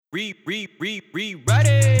Ready.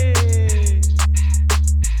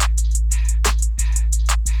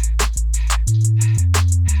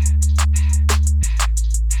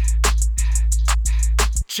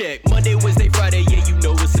 Check Monday, Wednesday, Friday, yeah, you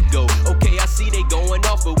know it's a go. Okay, I see they going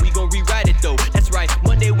off, but we gon' rewrite it though. That's right,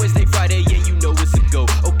 Monday, Wednesday, Friday, yeah, you know it's a go.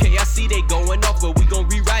 Okay, I see they going off, but we gon'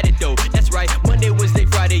 rewrite it though. That's right, Monday, Wednesday,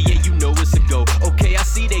 Friday, yeah, you know it's a go. Okay, I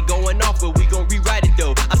see they going off, but we gon' rewrite it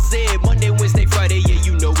though. I said Monday, Wednesday, Friday, yeah,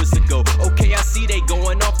 you know it's a go. Okay, I see they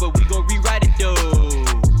going off, but we gon' rewrite it though.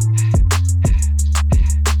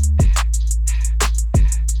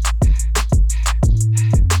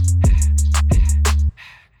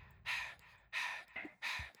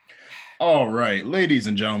 All right, ladies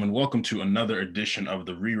and gentlemen, welcome to another edition of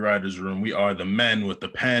the Rewriters Room. We are the men with the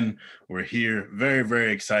pen. We're here. Very,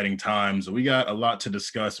 very exciting times. We got a lot to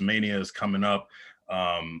discuss. Mania is coming up.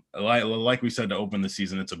 Like we said to open the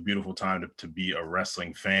season, it's a beautiful time to be a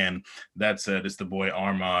wrestling fan. That said, it's the boy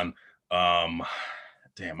Armand.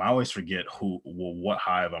 Damn, I always forget what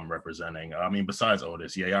hive I'm representing. I mean, besides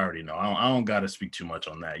Otis, yeah, you already know. I don't got to speak too much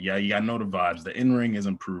on that. Yeah, you got to know the vibes. The in-ring is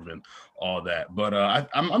improving, all that. But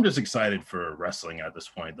I'm just excited for wrestling at this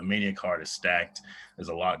point. The Mania card is stacked. There's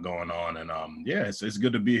a lot going on, and yeah, it's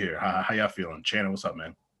good to be here. How y'all feeling? Shannon, what's up,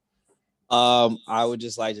 man? I would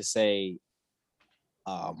just like to say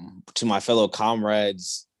to my fellow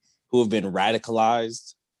comrades who have been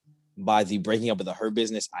radicalized by the breaking up of the Hurt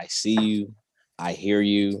Business, I see you. I hear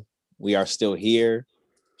you. We are still here.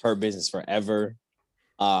 Hurt Business forever.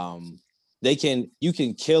 You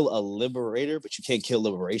can kill a liberator, but you can't kill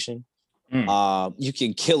liberation. You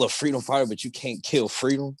can kill a freedom fighter, but you can't kill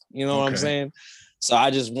freedom. You know what I'm saying? So I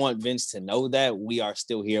just want Vince to know that we are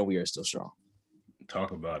still here. We are still strong. Talk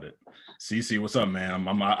about it. CC, what's up, man?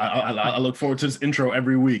 I look forward to this intro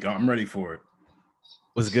every week. I'm ready for it.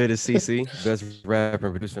 What's good is CC, best rapper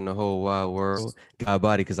and producer in the whole wide world. God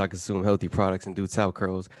body because I consume healthy products and do talc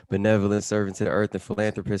curls. Benevolent servant to the earth and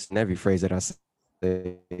philanthropist. And every phrase that I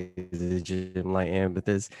say is a gym like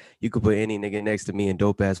Ambithus. You could put any nigga next to me and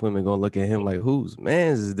dope ass women gonna look at him like, whose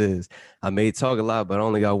man's is this? I may talk a lot, but I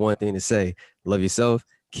only got one thing to say. Love yourself.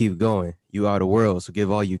 Keep going. You are the world, so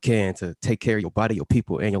give all you can to take care of your body, your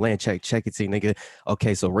people, and your land. Check it, see, nigga.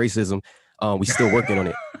 Okay, so racism, we still working on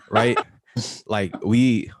it, right? Like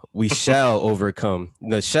we shall overcome.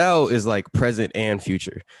 The shall is like present and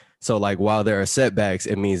future. So like while there are setbacks,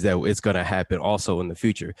 it means that it's gonna happen also in the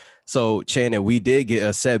future. So Shannon, we did get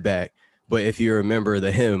a setback, but if you remember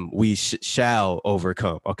the hymn, we shall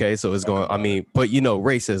overcome. Okay, so it's going. I mean, but you know,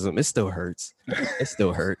 racism, it still hurts. It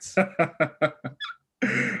still hurts.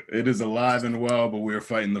 It is alive and well, but we're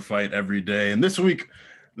fighting the fight every day. And this week,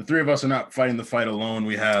 the three of us are not fighting the fight alone.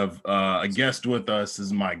 We have a guest with us. This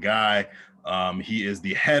is my guy. He is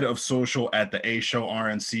the head of social at the A Show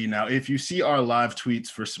RNC. Now, if you see our live tweets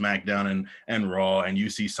for SmackDown and Raw, and you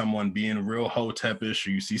see someone being real hotepish, or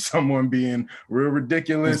you see someone being real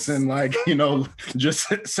ridiculous and like, you know, just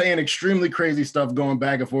saying extremely crazy stuff, going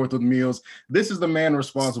back and forth with meals, this is the man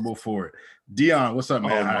responsible for it. Deon, what's up,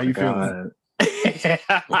 man? How you feeling?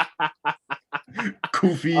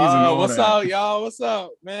 Koofies and all what's that. up, y'all? What's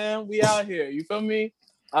up, man? We out here. You feel me?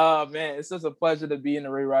 Man, it's just a pleasure to be in the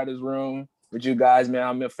Rewriters Room with you guys, man.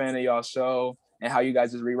 I'm a fan of y'all show and how you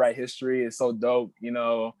guys just rewrite history. It's so dope, you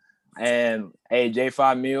know. And hey,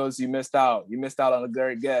 J5 Mills, you missed out. You missed out on a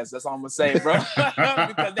great guest. That's all I'm gonna say, bro.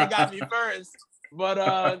 Because they got me first. But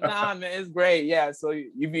nah, man, it's great. Yeah. So if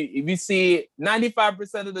you see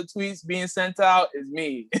 95% of the tweets being sent out is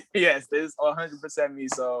me. Yes, it's 100% me.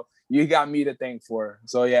 So you got me to thank for.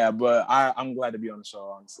 So yeah, but I'm glad to be on the show,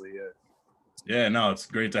 honestly. Yeah. Yeah, no, it's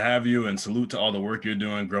great to have you, and salute to all the work you're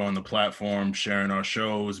doing, growing the platform, sharing our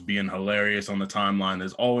shows, being hilarious on the timeline.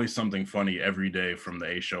 There's always something funny every day from the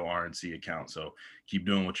A Show RNC account. So keep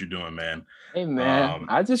doing what you're doing, man. Hey man,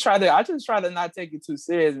 I just try to not take it too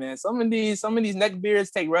serious, man. Some of these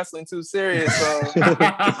neckbeards take wrestling too serious. So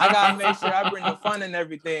I gotta make sure I bring the fun and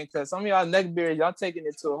everything, because some of y'all neckbeards, y'all taking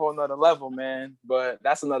it to a whole nother level, man. But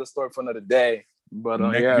that's another story for another day. But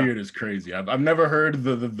neckbeard is crazy. I've never heard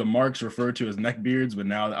the marks referred to as neckbeards, but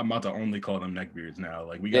now I'm about to only call them neckbeards now.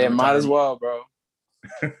 Like we got might as well, bro.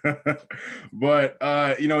 But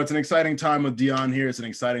you know, it's an exciting time with Deon here. It's an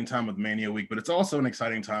exciting time with Mania Week, but it's also an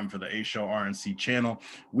exciting time for the A Show RNC channel.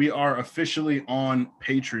 We are officially on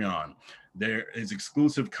Patreon. There is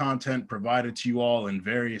exclusive content provided to you all in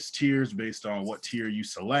various tiers based on what tier you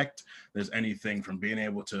select. there's anything from being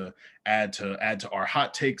able to add to our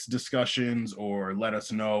hot takes discussions, or let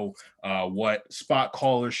us know what spot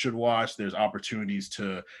callers should watch. There's opportunities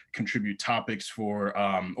to contribute topics for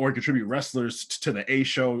or contribute wrestlers to the A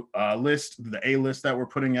list that we're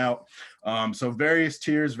putting out. So various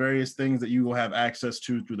tiers, various things that you will have access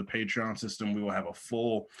to through the Patreon system. We will have a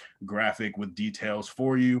full graphic with details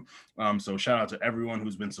for you. So shout out to everyone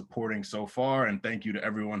who's been supporting so far, and thank you to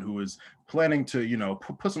everyone who is planning to, you know,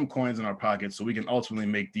 put some coins in our pockets so we can ultimately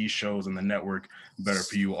make these shows and the network better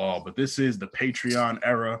for you all. But this is the Patreon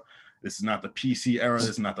era. This is not the PC era. This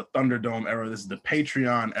is not the Thunderdome era. This is the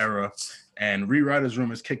Patreon era, and Rewriters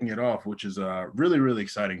Room is kicking it off, which is really, really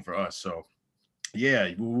exciting for us. So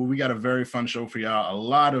yeah, we got a very fun show for y'all. A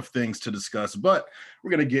lot of things to discuss, but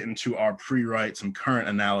we're going to get into our pre-write, some current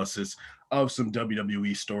analysis of some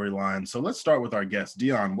WWE storylines. So let's start with our guest.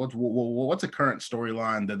 Deon, what's a current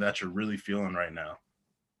storyline that you're really feeling right now?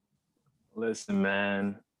 Listen,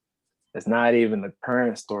 man, it's not even the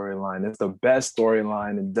current storyline. It's the best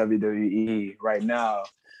storyline in WWE right now.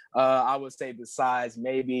 I would say besides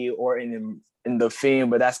maybe or in the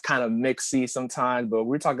Fiend, but that's kind of mixy sometimes. But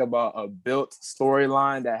we're talking about a built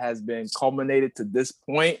storyline that has been culminated to this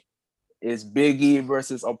point. Is Big E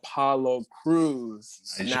versus Apollo Crews.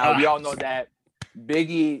 Now we all know that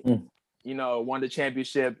Big E, you know, won the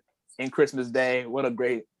championship in Christmas Day. What a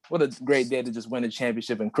great day to just win the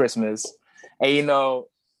championship in Christmas. And you know,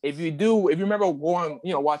 if you remember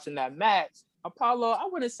watching that match, Apollo, I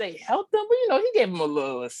wouldn't say helped him, but you know, he gave him a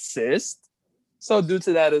little assist. So due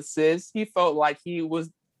to that assist, he felt like he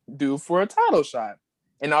was due for a title shot.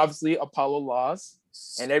 And obviously Apollo lost.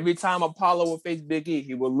 And every time Apollo would face Big E,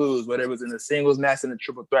 he would lose, whether it was in a singles match and a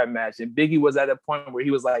triple threat match. And Big E was at a point where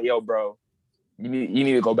he was like, yo, bro, you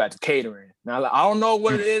need to go back to catering. Now, I don't know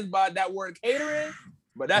what it is by that word catering,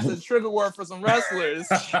 but that's a trigger word for some wrestlers.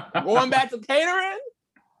 Going back to catering,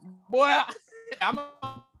 boy, I'm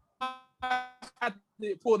have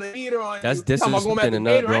to pull the heater on That's you. disrespecting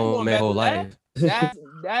another grown man's whole life. That's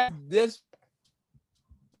this.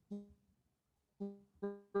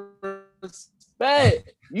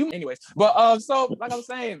 Anyways, but so like I was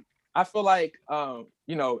saying, I feel like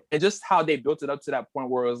you know, and just how they built it up to that point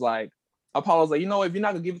where it was like Apollo's like, you know, if you're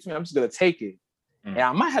not gonna give it to me, I'm just gonna take it, and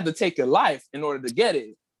I might have to take your life in order to get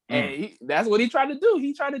it. And that's what he tried to do.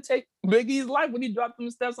 He tried to take Big E's life when he dropped them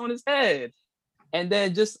steps on his head, and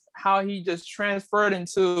then just how he just transferred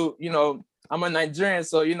into, you know, I'm a Nigerian,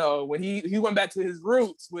 so you know, when he went back to his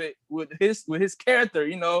roots with his character,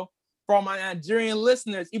 you know. For all my Nigerian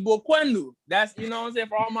listeners, Igbo Kwenu. That's, you know what I'm saying?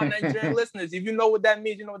 For all my Nigerian listeners, if you know what that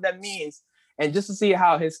means, you know what that means. And just to see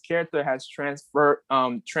how his character has transformed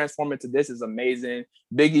into this is amazing.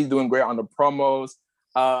 Big E's doing great on the promos.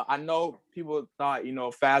 I know people thought, you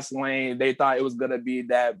know, Fastlane, they thought it was gonna be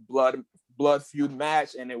that blood feud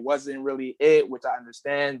match, and it wasn't really it, which I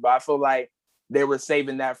understand. But I feel like they were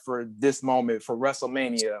saving that for this moment, for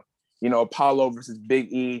WrestleMania. You know, Apollo versus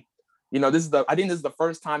Big E. You know, I think this is the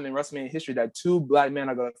first time in WrestleMania history that two black men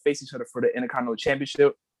are going to face each other for the Intercontinental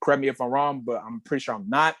Championship. Correct me if I'm wrong, but I'm pretty sure I'm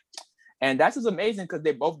not. And that's just amazing because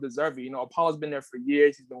they both deserve it. You know, Apollo's been there for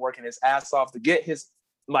years. He's been working his ass off to get his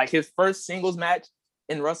first singles match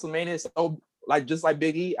in WrestleMania. So, just like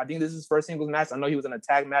Big E, I think this is his first singles match. I know he was in a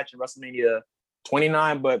tag match in WrestleMania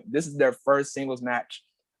 29, but this is their first singles match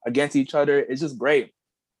against each other. It's just great.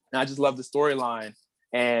 And I just love the storyline.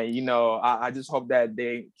 And, you know, I just hope that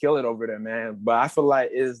they kill it over there, man. But I feel like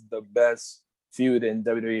it's the best feud in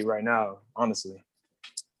WWE right now, honestly.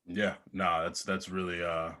 Yeah, no, that's really,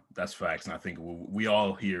 that's facts. And I think we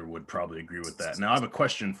all here would probably agree with that. Now, I have a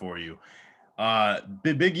question for you.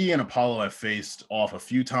 Big E and Apollo have faced off a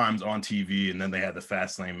few times on TV, and then they had the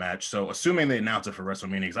Fastlane match. So assuming they announce it for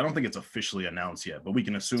WrestleMania, because I don't think it's officially announced yet, but we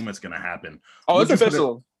can assume it's going to happen. Oh, it's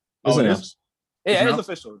official. Oh, it is? Yeah, it's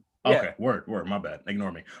official. Yeah. Okay, word, my bad.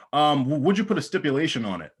 Ignore me. Would you put a stipulation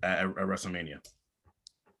on it at WrestleMania?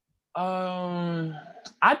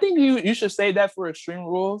 I think you should say that for Extreme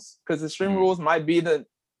Rules, because Extreme Rules might be the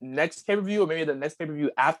next pay-per-view or maybe the next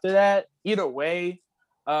pay-per-view after that. Either way,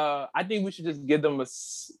 I think we should just give them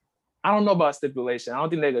I don't know about stipulation. I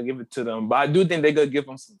don't think they're gonna give it to them, but I do think they're gonna give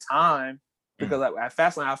them some time, because like at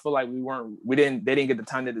Fastlane, I feel like they didn't get the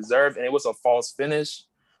time they deserved, and it was a false finish.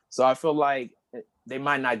 So I feel like they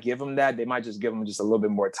might not give them that. They might just give them just a little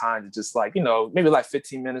bit more time to just, like, you know, maybe like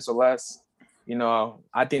 15 minutes or less. You know,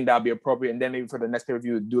 I think that'd be appropriate. And then maybe for the next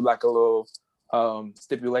pay-per-view, do like a little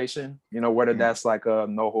stipulation, you know, whether that's like a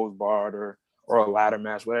no holds barred or a ladder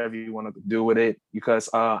match, whatever you want to do with it. Because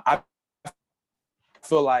I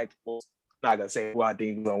feel like, well, I'm not gonna say, well, I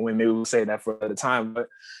think he's gonna win. Maybe we'll say that for the time, but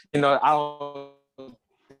you know, I don't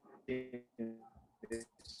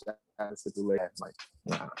like,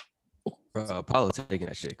 nah. Bro, Apollo taking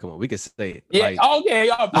that shit. Come on, we can say it. Yeah. Like, Okay.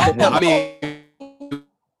 Y'all. I mean,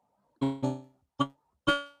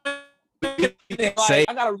 Like,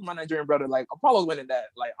 I gotta my Nigerian brother. Like, Apollo's winning that.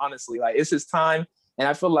 Like, honestly, like, it's his time, and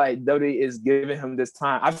I feel like WWE is giving him this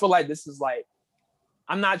time. I feel like this is like,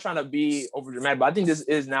 I'm not trying to be over dramatic, but I think this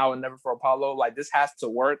is now and never for Apollo. Like, this has to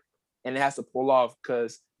work, and it has to pull off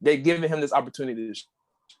because they're giving him this opportunity to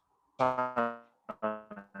shine.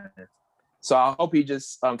 So I hope he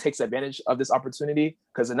just takes advantage of this opportunity,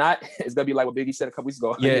 because if not, it's gonna be like what Biggie said a couple weeks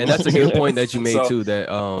ago. yeah, and that's a good point that you made So, too.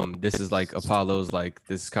 That this is like Apollo's, like,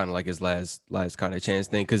 this is kind of like his last kind of chance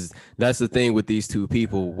thing, because that's the thing with these two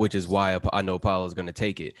people, which is why I know Apollo's gonna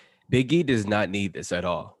take it. Big E does not need this at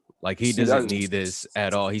all. Like, he doesn't need this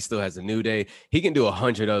at all. He still has a New Day. He can do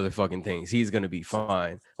 100 other fucking things. He's gonna be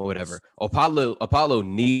fine or whatever. Apollo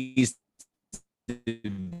needs to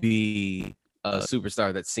be a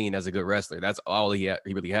superstar that's seen as a good wrestler. That's all he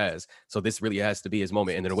really has. So this really has to be his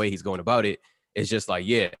moment. And then the way he's going about it is just like,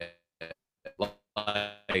 yeah,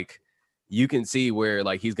 like, you can see where,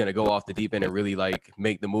 like, he's gonna go off the deep end and really, like,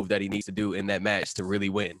 make the move that he needs to do in that match to really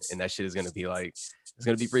win. And that shit is gonna be like, it's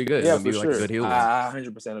gonna be pretty good. Yeah, it's gonna be for like sure. a good heel win. I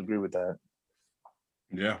 100% agree with that.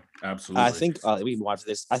 Yeah, absolutely. I think we watch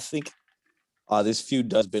this. I think this feud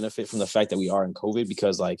does benefit from the fact that we are in COVID,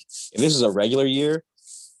 because, like, if this was a regular year,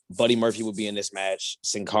 Buddy Murphy would be in this match,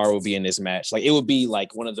 Sin Cara would be in this match. Like, it would be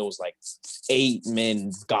like one of those like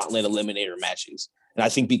 8-man gauntlet eliminator matches. And I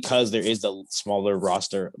think because there is the smaller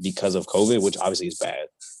roster because of COVID, which obviously is bad,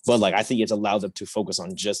 but like, I think it's allowed them to focus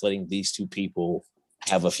on just letting these two people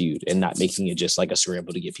have a feud and not making it just like a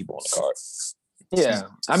scramble to get people on the card. Yeah,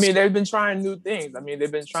 I mean, they've been trying new things. I mean,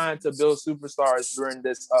 they've been trying to build superstars during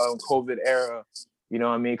this COVID era. You know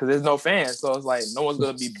what I mean? Because there's no fans, so it's like no one's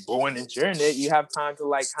gonna be booing and cheering it. You have time to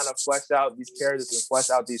like kind of flesh out these characters and flesh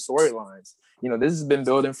out these storylines. You know, this has been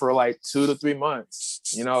building for like 2 to 3 months.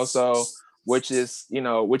 You know, so which is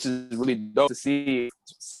really dope to see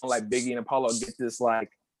like Biggie and Apollo get this like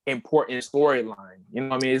important storyline. You know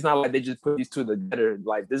what I mean? It's not like they just put these two together.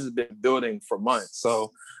 Like, this has been building for months.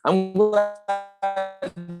 So I'm glad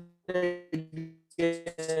they're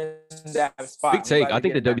getting that spot. Big take. I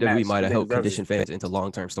think the WWE might have helped condition fans into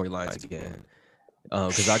long-term storylines again.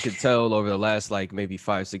 Because I could tell over the last like maybe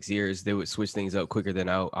 5-6 years, they would switch things up quicker than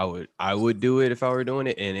I would do it if I were doing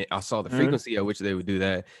it. And I saw the frequency at which they would do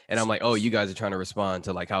that. And I'm like, oh, you guys are trying to respond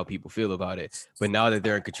to like how people feel about it. But now that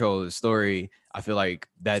they're in control of the story, I feel like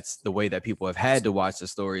that's the way that people have had to watch the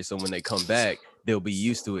story. So when they come back, they'll be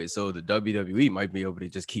used to it. So the WWE might be able to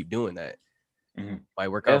just keep doing that. Might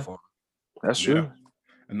work out for them. That's true. Yeah.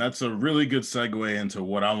 And that's a really good segue into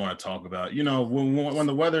what I want to talk about. You know, when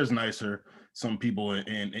the weather's nicer, some people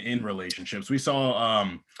in relationships. We saw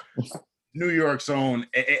New York's own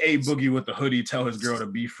A Boogie with the hoodie tell his girl to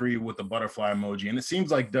be free with the butterfly emoji. And it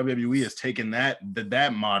seems like WWE has taken that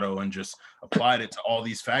motto and just applied it to all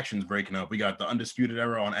these factions breaking up. We got the Undisputed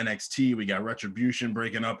Era on NXT. We got Retribution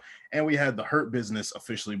breaking up. And we had the Hurt Business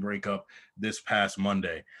officially break up this past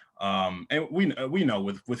Monday. And we know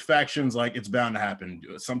with factions, like, it's bound to happen.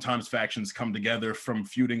 Sometimes factions come together from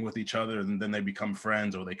feuding with each other and then they become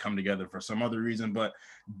friends, or they come together for some other reason, but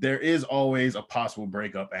there is always a possible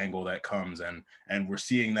breakup angle that comes, and we're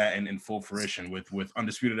seeing that in full fruition with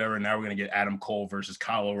Undisputed Era. Now we're going to get Adam Cole versus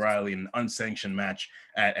Kyle O'Reilly in an unsanctioned match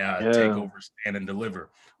at TakeOver Stand and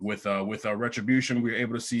Deliver. With Retribution, we were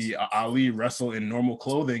able to see Ali wrestle in normal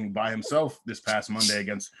clothing by himself this past Monday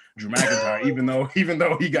against Drew McIntyre, even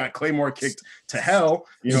though he got Claymore kicked to hell.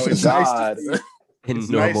 You know, it's nice to see, in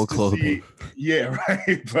normal clothing. Yeah,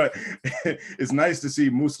 right. But it's nice to see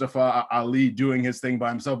Mustafa Ali doing his thing by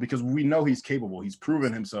himself, because we know he's capable. He's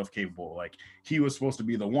proven himself capable. Like, he was supposed to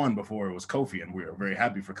be the one before it was Kofi, and we were very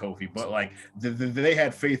happy for Kofi. But like, they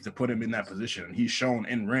had faith to put him in that position, and he's shown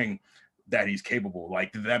in ring that he's capable.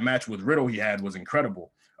 Like, that match with Riddle he had was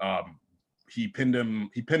incredible. He pinned him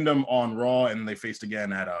on Raw, and they faced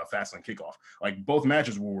again at Fastlane Kickoff. Like, both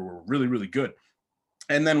matches were really, really good.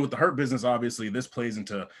 And then with the Hurt Business, obviously, this plays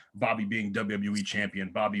into Bobby being WWE champion,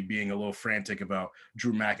 Bobby being a little frantic about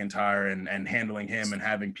Drew McIntyre and handling him and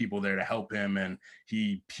having people there to help him. And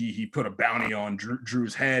he put a bounty on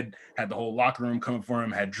Drew's head, had the whole locker room coming for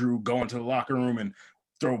him, had Drew go into the locker room and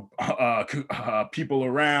throw people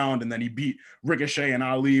around, and then he beat Ricochet and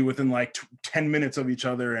Ali within like 10 minutes of each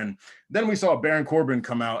other. And then we saw Baron Corbin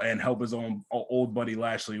come out and help his own old buddy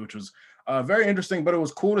Lashley, which was very interesting. But it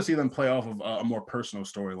was cool to see them play off of a more personal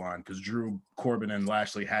storyline, because Drew, Corbin, and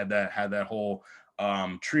Lashley had that whole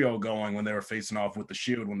trio going when they were facing off with the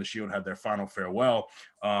Shield when the Shield had their final farewell.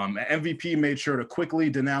 MVP made sure to quickly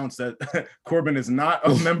denounce that Corbin is not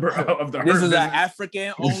a member of the Hurt This is Business. an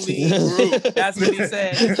African-only group. That's what he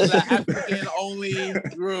said. This is an African-only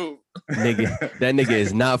group. That nigga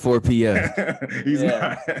is not 4 p.m. He's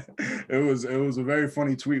not. It was a very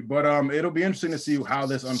funny tweet, but it'll be interesting to see how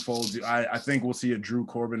this unfolds. I think we'll see a Drew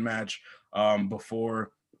Corbin match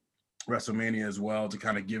before WrestleMania as well to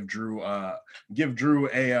kind of give Drew a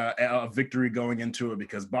victory going into it,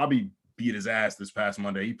 because Bobby beat his ass this past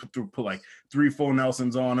Monday. He put like 3 full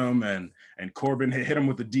Nelsons on him, and Corbin hit him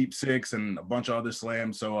with the deep 6 and a bunch of other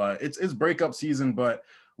slams. So it's breakup season, but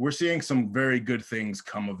we're seeing some very good things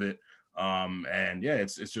come of it. And yeah,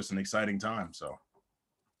 it's just an exciting time. So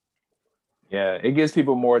yeah, it gives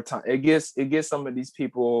people more time. It gives some of these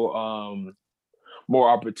people more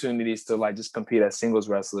opportunities to like just compete as singles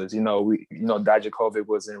wrestlers. Dijakovic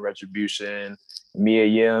was in Retribution, Mia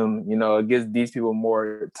Yim. It gives these people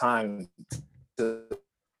more time to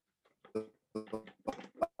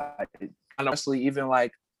honestly, even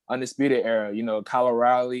like Undisputed Era. Kyle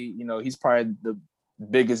O'Reilly. He's probably the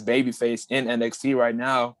biggest babyface in NXT right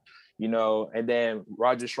now. And then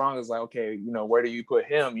Roger Strong is like, okay, where do you put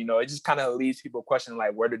him? It just kind of leaves people questioning,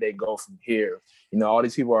 like, where do they go from here? All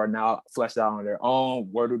these people are now fleshed out on their own.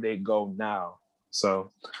 Where do they go now? So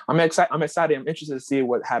I'm excited. I'm interested to see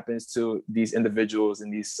what happens to these individuals in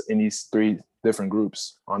these 3 different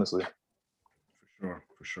groups, honestly. For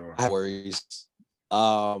sure. I have worries.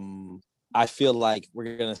 I feel like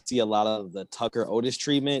we're going to see a lot of the Tucker Otis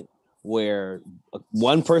treatment, where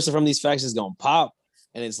one person from these factions is going to pop.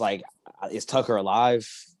 And it's like, is Tucker alive?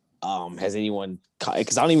 Has anyone?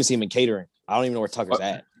 Because I don't even see him in catering. I don't even know where Tucker's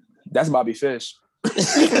at. That's Bobby Fish.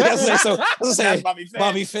 That's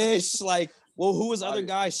Bobby Fish. Like, well, who was the other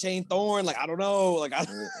guy? Shane Thorne. Like, I don't know. Like,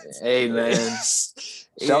 hey man.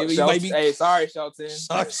 Hey, sorry, Shelton.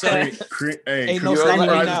 Hey, cream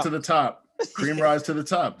rises to the top. Cream rise to the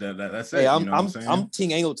top. That's it. Hey, I'm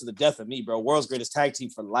King Angle to the death of me, bro. World's greatest tag team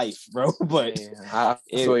for life, bro. But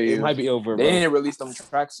it might be over. They bro. didn't release them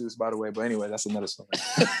tracksuits, by the way. But anyway, that's another story.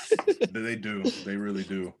 They do. They really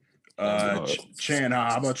do. Chan,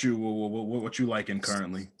 how about you? What you liking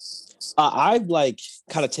currently? I like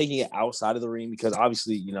kind of taking it outside of the ring, because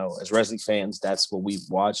obviously, as wrestling fans, that's what we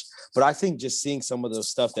watch. But I think just seeing some of the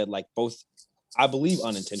stuff that, like, both, I believe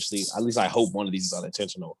unintentionally, at least I hope one of these is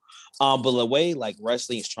unintentional. But the way like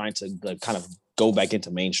wrestling is trying to kind of go back into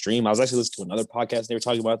mainstream. I was actually listening to another podcast. They were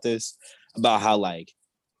talking about this, about how like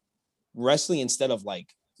wrestling, instead of like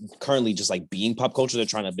currently just like being pop culture, they're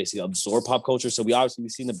trying to basically absorb pop culture. So we've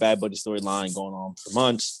seen the Bad Bunny storyline going on for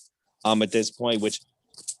months at this point, which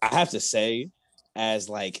I have to say, as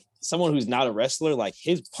like someone who's not a wrestler, like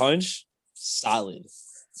his punch, solid.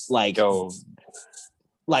 Like,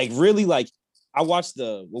 like really, like I watched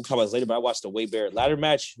we'll talk about this later, but I watched the Wade Barrett ladder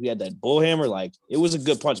match. We had that bullhammer. Like, it was a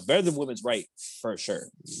good punch. Better than Women's Right, for sure.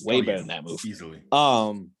 Way better than that move. Easily.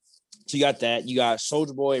 So you got that. You got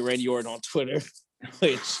Soulja Boy, Randy Orton on Twitter,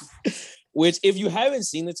 which if you haven't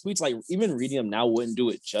seen the tweets, like even reading them now wouldn't do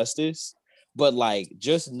it justice. But like,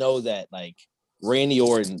 just know that like Randy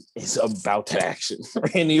Orton is about that action.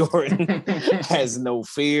 Randy Orton has no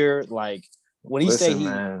fear. Like, when he say he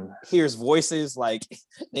hears voices, like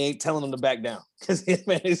they ain't telling him to back down, because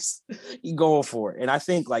he going for it. And I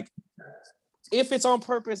think like if it's on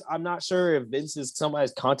purpose, I'm not sure if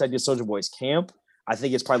somebody's contacted Soulja Boy's camp. I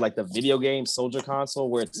think it's probably like the video game Soldier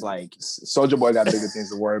console, where it's like Soulja Boy got bigger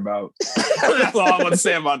things to worry about. That's all I'm gonna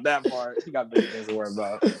say about that part. He got bigger things to worry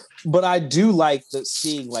about. But I do like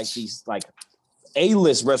seeing like these like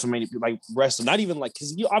A-list WrestleMania, like wrestler, not even like,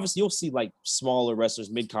 because you'll see like smaller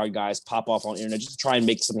wrestlers, mid-card guys pop off on internet just to try and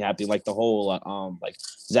make something happen, like the whole like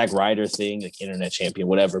Zack Ryder thing, like internet champion,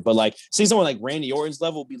 whatever. But like, see someone like Randy Orton's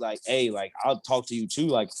level be like, hey, like I'll talk to you too.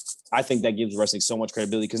 Like, I think that gives wrestling so much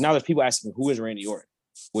credibility, because now there's people asking who is Randy Orton,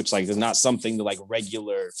 which like is not something that like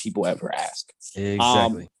regular people ever ask.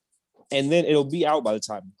 Exactly. And then it'll be out by the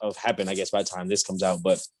time I guess by the time this comes out.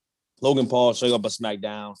 But Logan Paul showing up a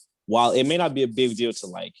SmackDown, while it may not be a big deal to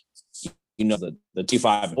like, the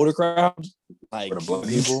T5 older crowd, like the black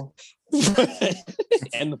people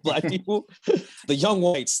and the black people, the young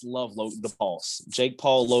whites love the Pauls. Jake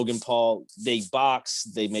Paul, Logan Paul, they box,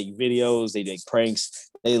 they make videos, they make pranks,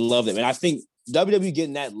 they love them. And I think WWE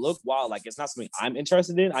getting that look, while like it's not something I'm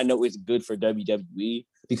interested in, I know it's good for WWE,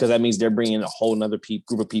 because that means they're bringing in a whole nother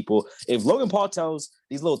group of people. If Logan Paul tells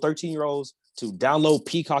these little 13-year-olds to download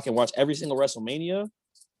Peacock and watch every single WrestleMania,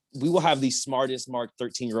 we will have the smartest Mark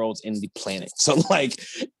 13-year-olds in the planet. So like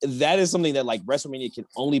that is something that like WrestleMania can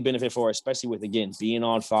only benefit for, especially with, again, being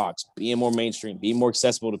on Fox, being more mainstream, being more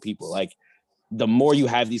accessible to people. Like the more you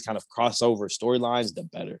have these kind of crossover storylines, the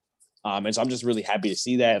better. And so I'm just really happy to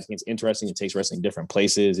see that. I think it's interesting. It takes wrestling different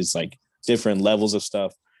places. It's like different levels of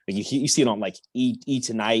stuff. Like you see it on like E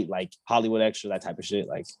Tonight, like Hollywood Extra, that type of shit.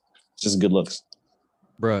 Like it's just good looks.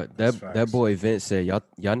 Bro, that boy Vince said y'all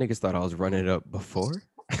niggas thought I was running it up before.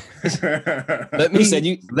 let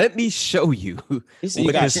me show you. He said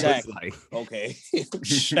you got Shaq. Like. Okay.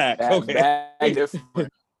 Shaq. Okay. I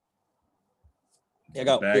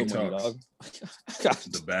got big money, dog.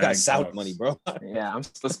 I got South money, bro. Yeah, I'm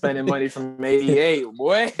still spending money from '88,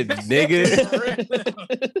 boy.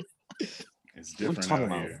 Nigga. It's different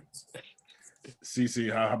out here.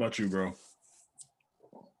 CC, how about you, bro?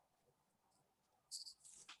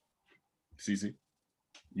 CC,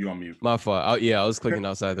 you on mute? My fault. Oh, yeah, I was clicking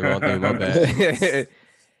outside the wrong thing. My bad.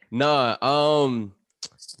 Nah,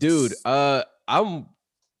 dude. I'm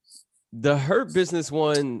the Hurt Business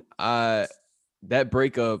one. That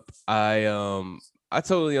breakup. I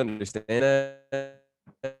totally understand that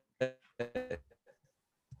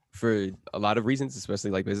for a lot of reasons,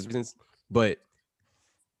 especially like business reasons. But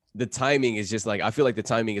the timing is just like I feel like the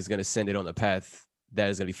timing is going to send it on a path that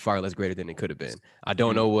is going to be far less greater than it could have been. I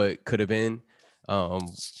don't know what could have been.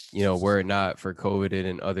 Were it not for COVID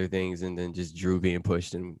and other things, and then just Drew being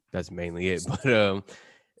pushed, and that's mainly it. But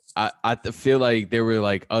I feel like there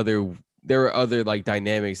were other like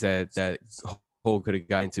dynamics that whole could have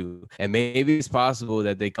gotten to, and maybe it's possible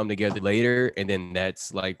that they come together later, and then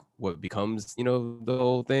that's like what becomes the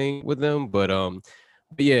whole thing with them. But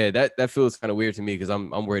yeah, that feels kind of weird to me because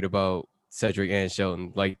I'm worried about Cedric and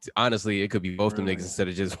Shelton. Like honestly, it could be both them niggas instead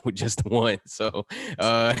of just one. So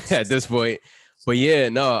at this point. But yeah,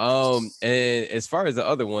 no, and as far as the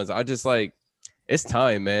other ones, I just like it's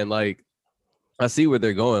time, man. Like I see where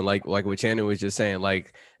they're going, like what Shannon was just saying,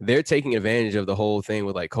 like they're taking advantage of the whole thing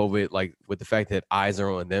with like COVID, like with the fact that eyes are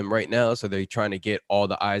on them right now. So they're trying to get all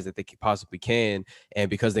the eyes that they possibly can. And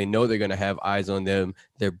because they know they're going to have eyes on them,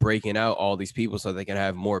 they're breaking out all these people so they can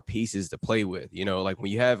have more pieces to play with. Like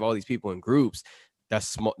when you have all these people in groups, that's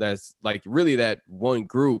small. That's like really that one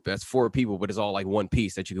group. That's 4 people, but it's all like one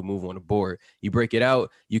piece that you can move on the board. You break it out,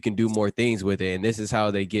 you can do more things with it. And this is how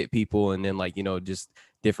they get people. And then like, just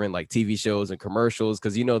different like TV shows and commercials.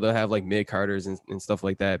 Cause they'll have like mid-carders and stuff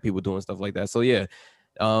like that. People doing stuff like that. So yeah,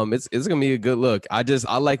 it's going to be a good look. I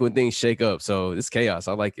like when things shake up. So it's chaos.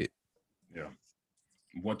 I like it. Yeah.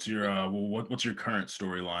 What's your, what's your current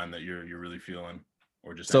storyline that you're really feeling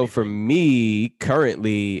or just, so anything? For me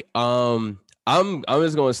currently, I'm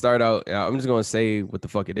just going to start out. I'm just going to say what the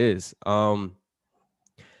fuck it is.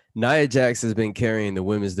 Nia Jax has been carrying the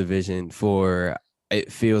women's division for,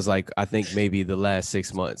 it feels like, I think maybe the last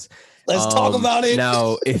 6 months. Let's talk about it.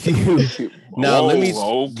 Now, if you now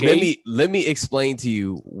let me explain to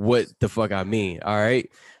you what the fuck I mean. All right.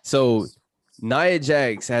 So Nia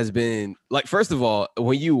Jax has been like, first of all,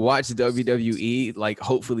 when you watch WWE, like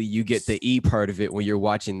hopefully you get the E part of it when you're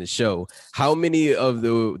watching the show. How many of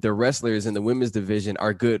the wrestlers in the women's division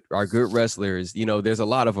are good wrestlers? There's a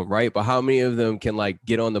lot of them, right? But how many of them can like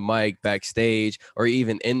get on the mic backstage or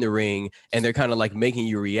even in the ring and they're kind of like making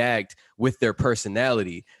you react with their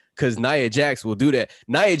personality? Because Nia Jax will do that.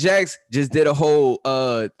 Nia Jax just did a whole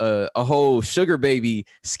Sugar Baby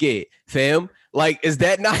skit, fam. Like, is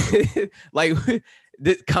that not like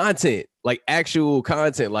this content, like actual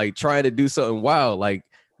content, like trying to do something wild, like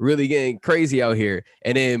really getting crazy out here?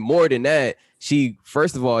 And then more than that,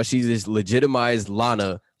 first of all, she just legitimized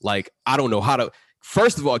Lana. Like, I don't know how to,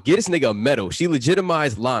 first of all, get this nigga a medal. She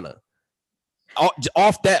legitimized Lana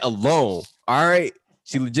off that alone. All right.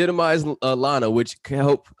 She legitimized Lana, which can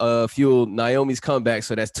help fuel Naomi's comeback.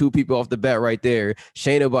 So that's 2 people off the bat right there.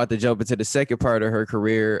 Shayna about to jump into the second part of her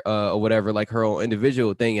career or whatever, like her own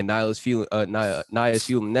individual thing. And Nia's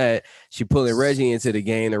fueling that. She pulling Reggie into the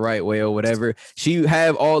game the right way or whatever. She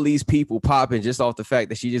have all these people popping just off the fact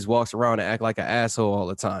that she just walks around and act like an asshole all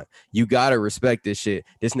the time. You got to respect this shit.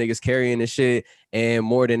 This nigga's carrying this shit. And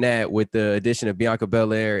more than that, with the addition of Bianca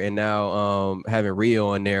Belair and now having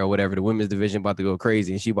Rio in there or whatever, the women's division about to go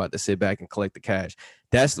crazy and she about to sit back and collect the cash.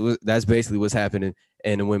 That's basically what's happening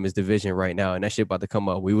in the women's division right now. And that shit about to come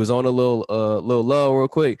up. We was on a little low real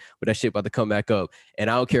quick, but that shit about to come back up. And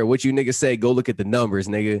I don't care what you niggas say. Go look at the numbers,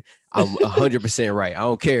 nigga. I'm 100% right. I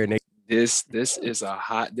don't care, nigga. This is a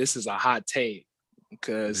hot take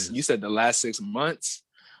because you said the last 6 months.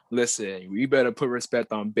 Listen, we better put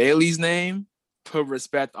respect on Bayley's name. Put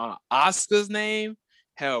respect on Asuka's name.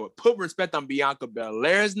 Hell, put respect on Bianca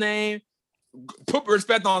Belair's name. put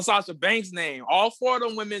respect on Sasha Banks' name. All 4 of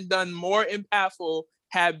them women done more impactful,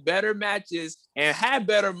 had better matches, and had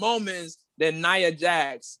better moments than Nia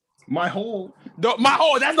Jax. That's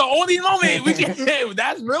the only moment we can.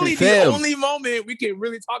 That's really the only moment we can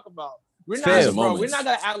really talk about. We're not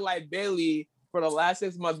gonna act like Bayley for the last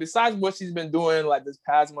 6 months. Besides what she's been doing like this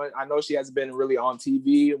past month, I know she has been really on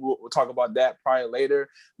TV. We'll talk about that probably later.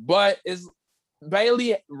 But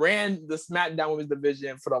Bayley ran the SmackDown Women's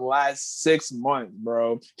division for the last 6 months,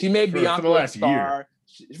 bro. She made Bianca a star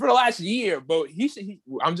for the last year, but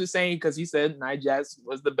I'm just saying because he said Nia Jax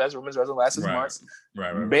was the best women's wrestler the last 6 months.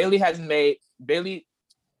 Right. Bayley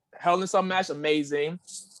held in some match amazing,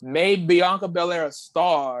 made Bianca Belair a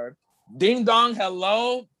star. Ding dong,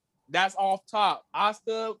 hello. That's off top.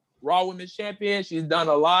 Asuka, Raw Women's Champion. She's done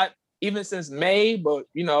a lot, even since May. But,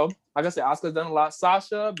 like I said, Asuka's done a lot.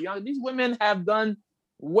 Sasha, Bianca, these women have done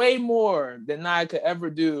way more than Nia could ever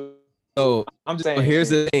do. So I'm just saying. Here's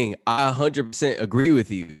the thing. I 100% agree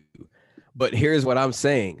with you. But here's what I'm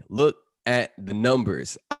saying. Look at the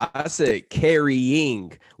numbers. I said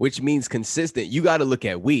carrying, which means consistent. You got to look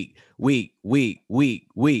at week.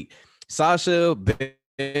 Sasha,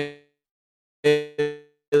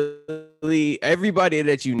 everybody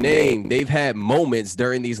that you name, they've had moments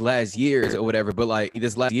during these last years or whatever, but like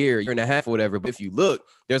this last year and a half or whatever. But if you look,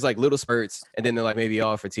 there's like little spurts, and then they're like maybe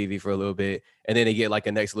off for TV for a little bit, and then they get like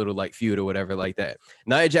a next little like feud or whatever like that.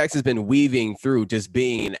 Nia Jax has been weaving through just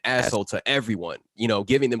being an asshole to everyone,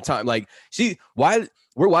 giving them time. Like why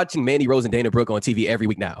we're watching Mandy Rose and Dana Brooke on TV every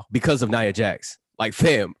week now because of Nia Jax. Like,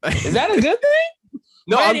 fam, is that a good thing?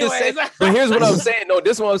 No, I'm just saying. But here's what I'm saying. No,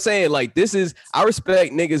 this is what I'm saying. Like, I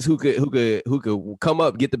respect niggas who could come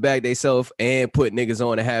up, get the bag theyself, and put niggas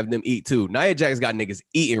on and have them eat too. Nia Jax got niggas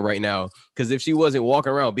eating right now. Because if she wasn't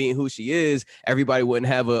walking around being who she is, everybody wouldn't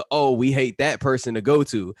have we hate that person to go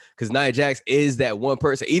to. Because Nia Jax is that one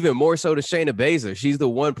person, even more so than Shayna Baszler. She's the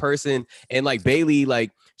one person, and like Bayley,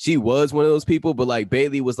 like she was one of those people, but like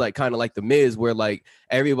Bayley was like kind of like the Miz, where like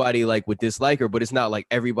everybody like would dislike her, but it's not like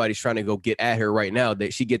everybody's trying to go get at her right now.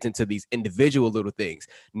 That she gets into these individual little things.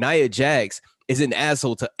 Nia Jax is an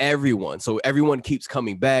asshole to everyone, so everyone keeps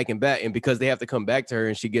coming back, and because they have to come back to her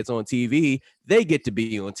and she gets on TV, they get to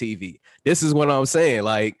be on TV. This is what I'm saying.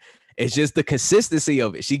 Like, it's just the consistency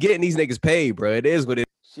of it. She getting these niggas paid, bro. It is what it is.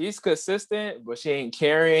 She's consistent, but she ain't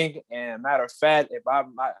caring. And matter of fact, if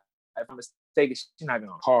I'm mistaken, she's not even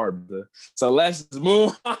on card. So let's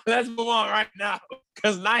move on. Let's move on right now,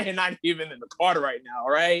 because Nia not even in the card right now.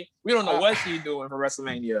 Right? We don't know what she's doing for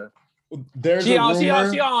WrestleMania. She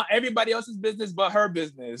on everybody else's business but her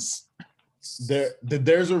business.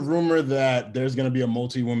 There's a rumor that there's going to be a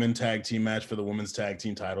multi-woman tag team match for the women's tag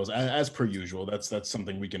team titles, as per usual. That's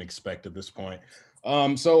something we can expect at this point.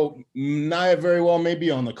 So Nia very well may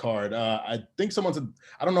be on the card. I think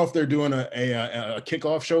I don't know if they're doing a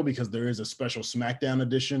kickoff show, because there is a special SmackDown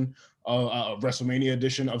edition, a WrestleMania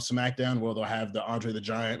edition of SmackDown, where they'll have the Andre the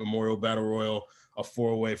Giant Memorial Battle Royal, a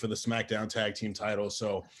 4-way for the SmackDown tag team title.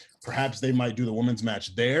 So perhaps they might do the women's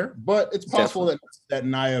match there, but it's possible that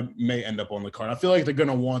Nia may end up on the card. I feel like they're going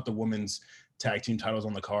to want the women's tag team titles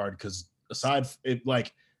on the card, because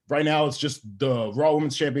right now it's just the Raw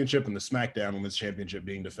Women's Championship and the SmackDown Women's Championship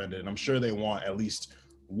being defended. And I'm sure they want at least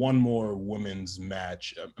one more women's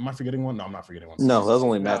match. Am I forgetting one? No, I'm not forgetting one. No, that was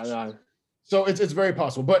only a match. No. So it's very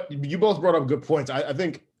possible. But you both brought up good points. I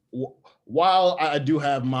think while I do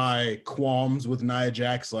have my qualms with Nia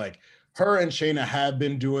Jax, like, her and Shayna have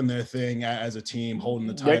been doing their thing as a team, holding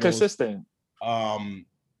the titles. They're consistent.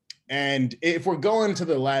 And if we're going to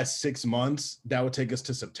the last 6 months, that would take us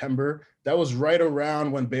to September. That was right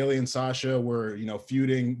around when Bayley and Sasha were,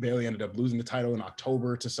 feuding. Bayley ended up losing the title in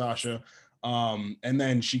October to Sasha. And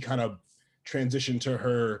then she kind of transitioned to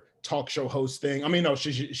her talk show host thing. I mean, no,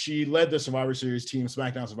 she led the Survivor Series team,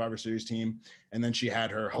 SmackDown Survivor Series team, and then she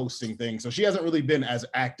had her hosting thing. So she hasn't really been as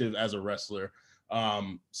active as a wrestler.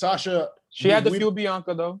 Sasha, she had to feud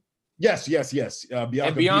Bianca though. Yes.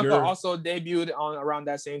 Bianca also debuted on around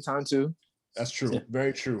that same time too. That's true.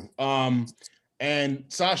 Very true. And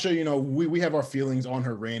Sasha, we have our feelings on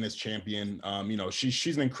her reign as champion.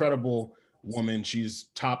 She's an incredible woman. She's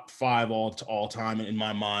top 5 all time in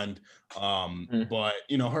my mind. But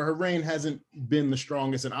her reign hasn't been the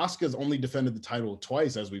strongest. And Asuka's only defended the title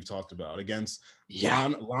twice, as we've talked about, against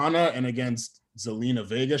Lana and against Zelina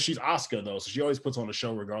Vega. She's Asuka though, so she always puts on a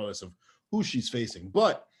show regardless of who she's facing.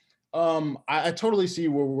 But I totally see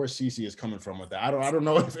where CC is coming from with that. I don't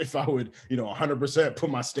know if I would 100% put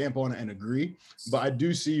my stamp on it and agree, but I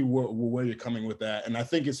do see where you're coming with that, and I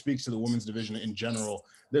think it speaks to the women's division in general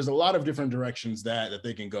there's a lot of different directions that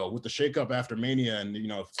they can go with the shakeup after Mania. And, you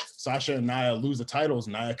know, if Sasha and Nia lose the titles,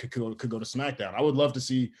 Nia could go to SmackDown. I would love to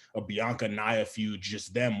see a Bianca Nia feud,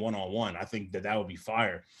 just them one-on-one. I think that would be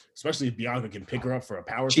fire, especially if Bianca can pick her up for a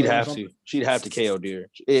power. She'd have to. She'd have to KO Deer.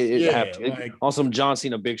 It'd have to. Like, on some John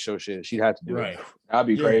Cena Big Show shit. She'd have to do it. That'd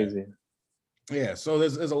be crazy. Yeah, so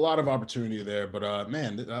there's a lot of opportunity there, but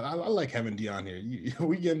man, I like having Deon here.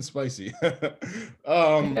 We getting spicy.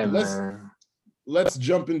 Let's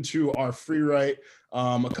jump into our free write.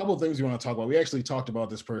 A couple of things we want to talk about. We actually talked about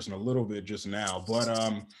this person a little bit just now, but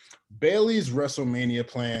Bayley's WrestleMania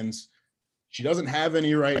plans, she doesn't have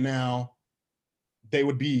any right now. They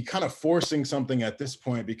would be kind of forcing something at this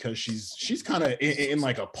point because she's kind of in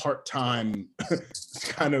like a part-time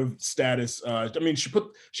kind of status. I mean, she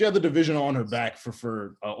had the division on her back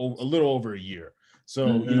for a little over a year. So,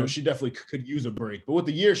 you know, she definitely could use a break. But with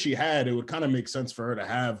the year she had, it would kind of make sense for her to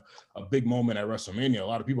have a big moment at WrestleMania. A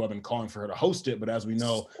lot of people have been calling for her to host it, but as we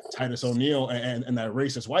know, Titus O'Neil and that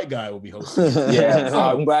racist white guy will be hosting it. Yeah,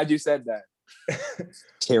 I'm glad you said that.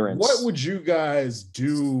 Terrence. What would you guys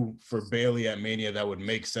do for Bayley at Mania that would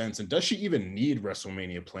make sense? And does she even need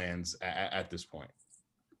WrestleMania plans at this point?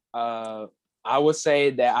 I would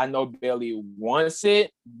say that I know Bayley wants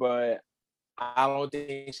it, but I don't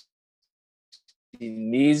think she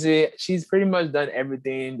needs it. She's pretty much done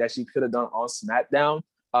everything that she could have done on SmackDown.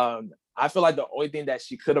 I feel like the only thing that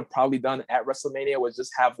she could have probably done at WrestleMania was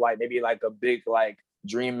just have like maybe like a big like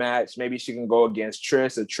dream match. Maybe she can go against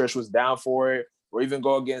Trish if Trish was down for it, or even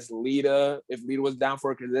go against Lita if Lita was down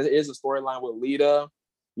for it, because there is a storyline with Lita,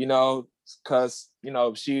 you know, because, you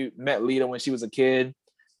know, she met Lita when she was a kid.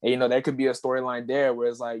 And, you know, there could be a storyline there where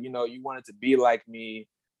it's like, you know, you wanted to be like me,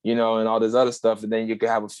 you know, and all this other stuff. And then you could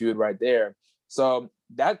have a feud right there. So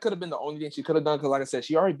that could have been the only thing she could have done. Because like I said,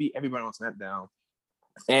 she already beat everybody on SmackDown.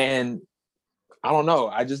 And I don't know.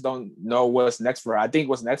 I just don't know what's next for her. I think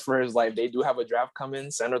what's next for her is like, they do have a draft coming,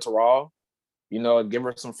 send her to Raw, you know, give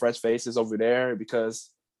her some fresh faces over there, because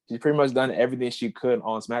she's pretty much done everything she could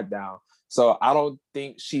on SmackDown. So I don't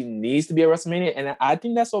think she needs to be at WrestleMania. And I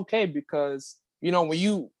think that's okay, because, you know, when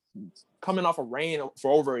you coming off a reign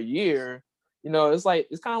for over a year, you know, it's like,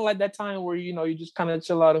 it's kind of like that time where, you know, you just kind of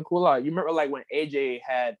chill out and cool out. You remember like when AJ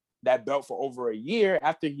had that belt for over a year,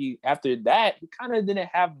 after that, he kind of didn't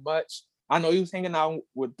have much. I know he was hanging out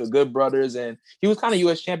with the Good Brothers and he was kind of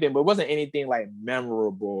US champion, but it wasn't anything like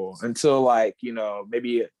memorable until like, you know,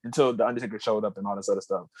 maybe until The Undertaker showed up and all this other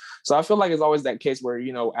stuff. So I feel like it's always that case where,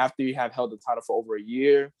 you know, after you have held the title for over a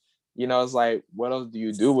year, you know, it's like, what else do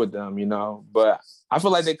you do with them, you know? But I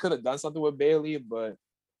feel like they could have done something with Bayley, but,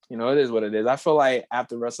 you know, it is what it is. I feel like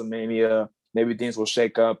after WrestleMania, maybe things will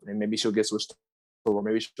shake up and maybe she'll get switched, or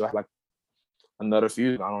maybe she'll have like another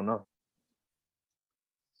feud. I don't know.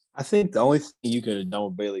 I think the only thing you could have done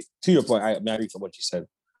with Bayley, to your point, I agree with what you said.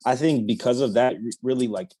 I think because of that, really,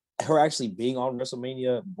 like, her actually being on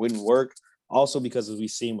WrestleMania wouldn't work. Also, because as we've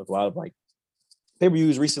seen with a lot of like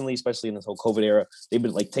pay-per-views recently, especially in this whole COVID era, they've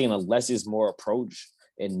been like taking a less is more approach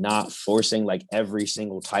and not forcing like every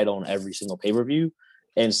single title on every single pay-per-view.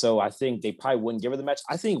 And so I think they probably wouldn't give her the match.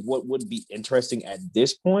 I think what would be interesting at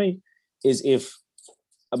this point is if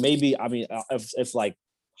maybe, I mean, if like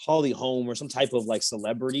Holly Holm or some type of like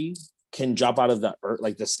celebrity can drop out of the earth,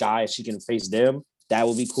 like the sky, she can face them. That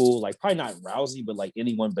would be cool. Like probably not Rousey, but like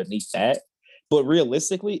anyone beneath that. But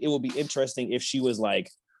realistically, it would be interesting if she was like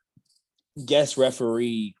guest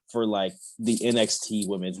referee for like the NXT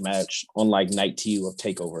women's match on like night 2 of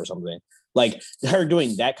TakeOver or something. Like her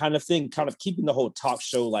doing that kind of thing, kind of keeping the whole talk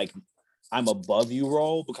show like I'm above you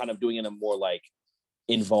role, but kind of doing it in a more like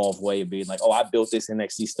involved way of being like, oh, I built this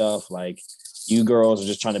NXT stuff. Like you girls are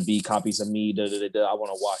just trying to be copies of me. I want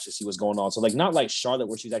to watch to see what's going on. So like not like Charlotte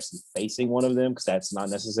where she's actually facing one of them because that's not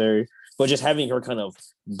necessary, but just having her kind of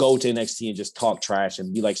go to NXT and just talk trash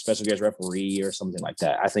and be like special guest referee or something like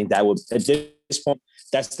that. I think that would, at this point,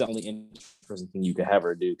 that's the only interesting thing you could have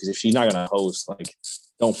her do. Because if she's not going to host, like,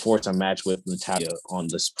 don't force a match with Natalya on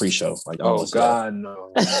this pre-show. Like, oh God,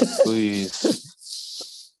 no,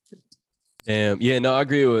 please. Damn. Yeah, no, I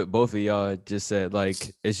agree with both of y'all. Just said,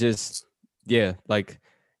 like, it's just, yeah, like,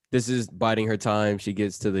 this is biding her time. She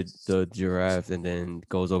gets to the giraffe and then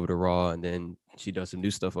goes over to Raw and then she does some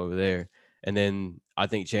new stuff over there. And then I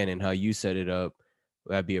think, Shannon, how you set it up,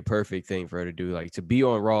 that'd be a perfect thing for her to do, like to be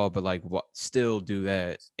on Raw, but like still do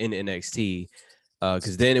that in NXT.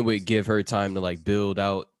 Because then it would give her time to like build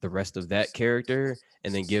out the rest of that character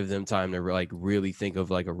and then give them time to like really think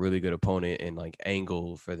of like a really good opponent and like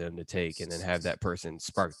angle for them to take and then have that person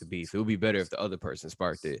spark the beef. It would be better if the other person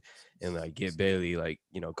sparked it and like get Bayley like,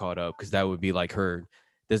 you know, caught up, because that would be like her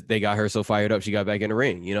they got her so fired up she got back in the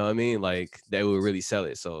ring. You know what I mean? Like they would really sell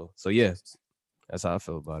it. So yeah, that's how I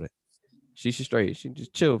feel about it. She should straight. She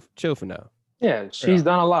just chill for now. Yeah, she's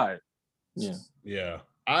done a lot. Yeah. Yeah.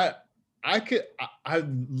 I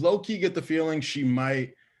low key get the feeling she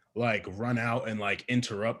might like run out and like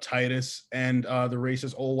interrupt Titus and the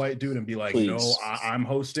racist old white dude and be like, Please. no, I'm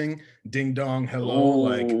hosting. Ding dong, hello.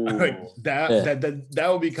 Like that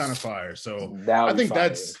would be kind of fire. So I think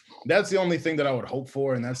that's the only thing that I would hope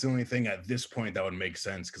for, and that's the only thing at this point that would make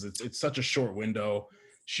sense because it's such a short window.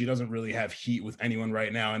 She doesn't really have heat with anyone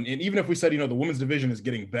right now. And even if we said, the women's division is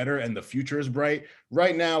getting better and the future is bright,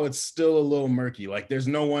 right now it's still a little murky. Like there's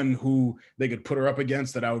no one who they could put her up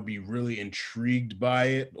against that I would be really intrigued by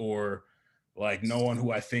it, or like no one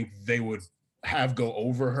who I think they would have go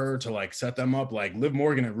over her to like set them up. Like Liv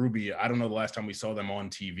Morgan and Ruby, I don't know the last time we saw them on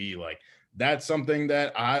TV. Like that's something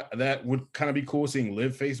that would kind of be cool, seeing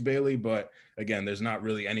Liv face Bayley. But again, there's not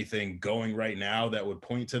really anything going right now that would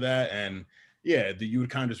point to that. And yeah, you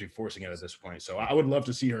would kind of just be forcing it at this point. So I would love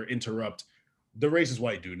to see her interrupt the racist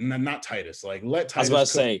white dude, and not Titus. Like let Titus. I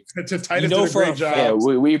was about to say, Titus did a great job. Yeah,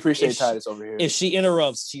 we appreciate Titus over here. If she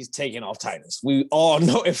interrupts, she's taking off Titus. We all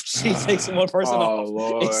know if she takes one person off,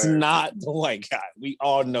 Lord. It's not the white guy. We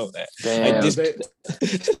all know that. Damn.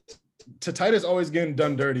 To Titus always getting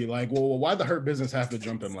done dirty. Like, well, why'd the Hurt Business have to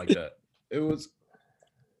jump him like that?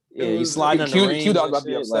 He's sliding in the ring. Q-Dog about to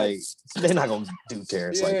be upset. Like, they're not gonna do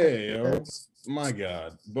Terrence like that. Yo. My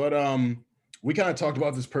God. But we kind of talked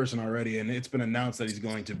about this person already, and it's been announced that he's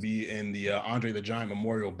going to be in the Andre the Giant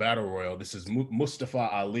Memorial Battle Royal. This is Mustafa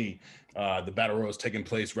Ali. The Battle Royal is taking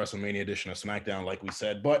place WrestleMania edition of SmackDown, like we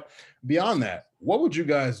said. But beyond that, what would you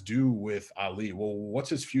guys do with Ali? Well,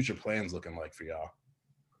 what's his future plans looking like for y'all?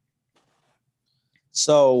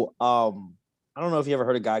 So, I don't know if you ever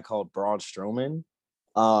heard a guy called Braun Strowman.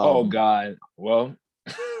 Oh God. Well,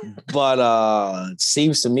 but it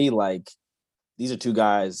seems to me like these are two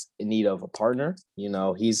guys in need of a partner.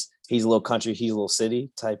 He's a little country, he's a little city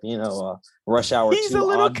type. Rush Hour 2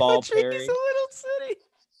 oddball pairing. He's a little city.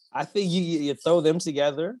 I think you throw them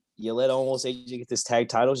together. You let Almost AJ get this tag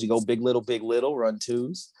titles. You go big little, run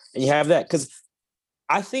twos, and you have that. Because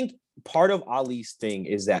I think part of Ali's thing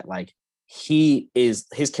is that like his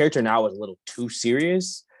character now is a little too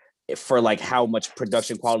serious for like how much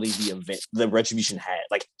production quality the Retribution had.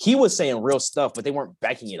 Like he was saying real stuff, but they weren't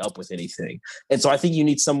backing it up with anything. And so I think you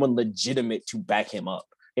need someone legitimate to back him up.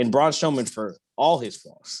 And Braun Strowman, for all his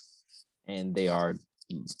flaws, and they are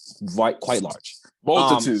quite large.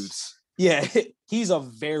 Multitudes. Yeah, he's a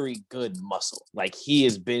very good muscle. Like he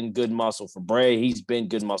has been good muscle for Bray. He's been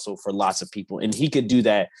good muscle for lots of people. And he could do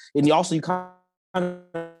that. And you kind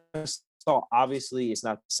of saw, obviously it's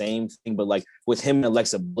not the same thing, but like with him and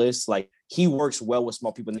Alexa Bliss, like he works well with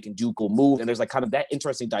small people and they can do cool moves, and there's like kind of that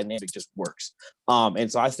interesting dynamic just works.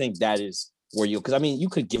 And so I think that is where because I mean you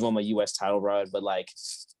could give him a US title run, but like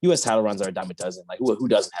US title runs are a dime a dozen. Like who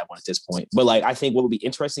doesn't have one at this point? But like I think what would be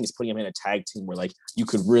interesting is putting him in a tag team where like you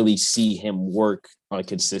could really see him work on a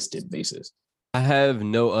consistent basis. I have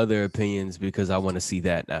no other opinions because I want to see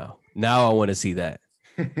that now. Now I want to see that.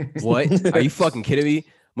 What? Are you fucking kidding me?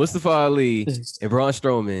 Mustafa Ali and Braun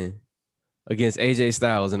Strowman against AJ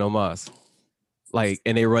Styles and Omos. Like,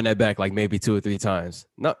 and they run that back like maybe 2 or 3 times.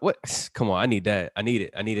 Not what? Come on, I need that. I need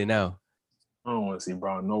it. I need it now. I don't want to see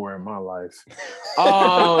Braun nowhere in my life.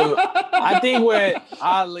 I think with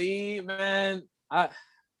Ali, man,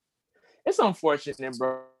 it's unfortunate,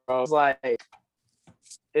 bro. It's like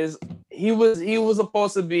he was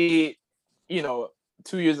supposed to be, 2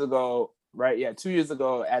 years ago. Right, yeah, 2 years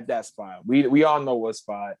ago at that spot. We all know what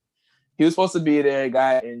spot. He was supposed to be there,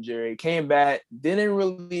 got injured, came back, didn't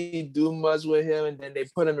really do much with him, and then they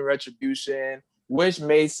put him in Retribution, which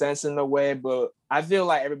made sense in a way, but I feel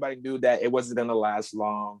like everybody knew that it wasn't gonna last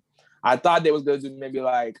long. I thought they was gonna do maybe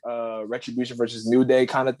like Retribution versus New Day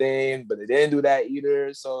kind of thing, but they didn't do that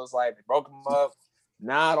either. So it's like they broke him up.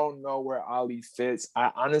 Now I don't know where Ali fits.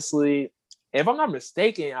 I honestly, if I'm not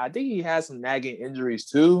mistaken, I think he has some nagging injuries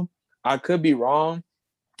too. I could be wrong,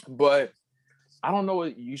 but I don't know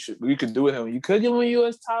what you could do with him. You could give him a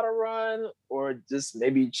US title run, or just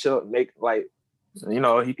maybe chill,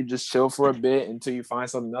 he could just chill for a bit until you find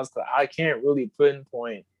something else. Cause I can't really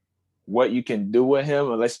pinpoint what you can do with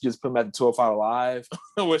him unless you just put him at the 205 Live,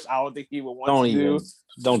 which I don't think he would want to do.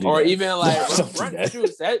 Don't do or that. Even like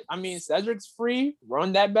Cedric's free,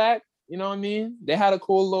 run that back. You know what I mean? They had a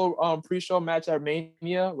cool little pre-show match at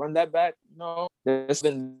Mania. Run that back. It's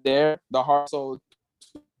been there. The Heart Soul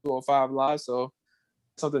 205 Live. So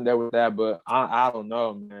something there with that. But I don't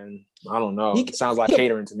know, man. I don't know. It sounds like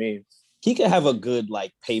catering to me. he could have a good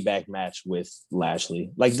like payback match with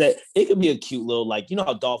Lashley. Like that, it could be a cute little like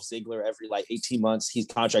how Dolph Ziggler every like 18 months he's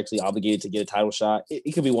contractually obligated to get a title shot.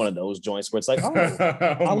 It could be one of those joints where it's like,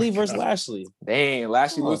 Ali versus Lashley. Dang,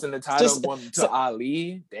 Lashley losing the title going to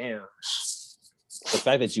Ali. Damn. The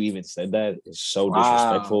fact that you even said that is so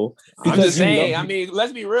disrespectful. Because I'm just saying, I mean,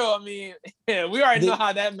 let's be real. I mean, we already know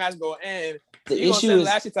how that match gonna end. The issue is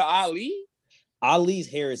Lashley to Ali. Ali's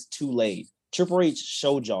hair is too laid. Triple H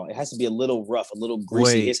showed y'all it has to be a little rough, a little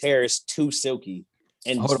greasy. Wait. His hair is too silky,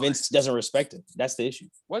 and Vince doesn't respect him. That's the issue.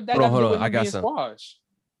 What that got to do with I got some. squash?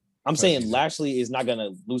 I'm saying Lashley is not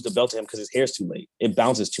gonna lose the belt to him because his hair's too late. It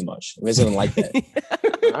bounces too much. Vince doesn't like that.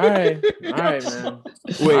 All right, man.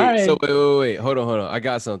 Wait. Hold on. I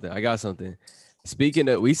got something. Speaking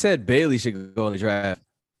of, we said Bayley should go in the draft.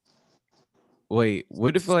 Wait,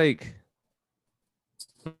 what if like?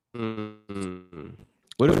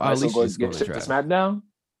 What if Ali should go in the draft? SmackDown?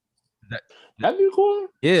 That'd be cool.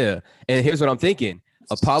 Yeah, and here's what I'm thinking.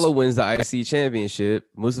 Apollo wins the IC championship.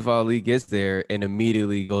 Mustafa Ali gets there and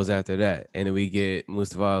immediately goes after that. And then we get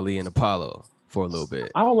Mustafa Ali and Apollo for a little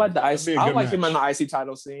bit. I don't like the IC. I like him in the IC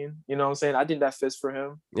title scene. You know what I'm saying? I think that fits for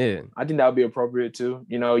him. Yeah. I think that would be appropriate too.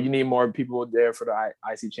 You know, you need more people there for the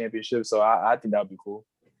IC championship. So I think that would be cool.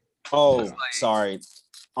 Oh, sorry.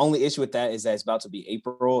 Only issue with that is that it's about to be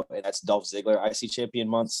April and that's Dolph Ziggler IC champion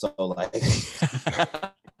month. So like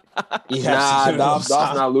Dolph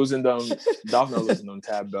not losing them. Dolph not losing them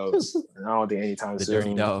tab belts. I don't think anytime the soon.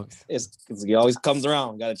 Dirty Dogs. He always comes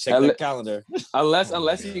around. Got to check the calendar.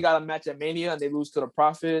 Unless you got a match at Mania and they lose to the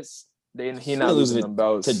Profits, then he not losing them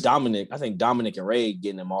belts to Dominic. I think Dominic and Ray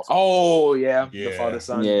getting them off. Oh yeah, the father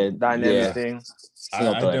son dynamic thing. I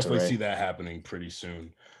definitely see that happening pretty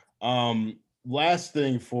soon. Last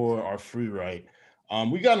thing for our free write.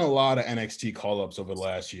 We got a lot of NXT call-ups over the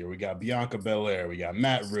last year. We got Bianca Belair, we got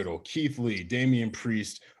Matt Riddle, Keith Lee, Damian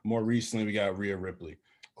Priest. More recently, we got Rhea Ripley.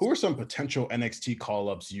 Who are some potential NXT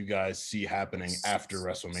call-ups you guys see happening after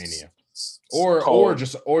WrestleMania, or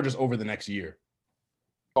just over the next year?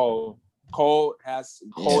 Cole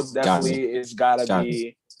definitely is gotta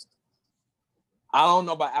be. I don't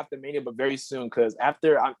know about after Mania, but very soon, because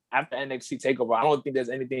after NXT Takeover, I don't think there's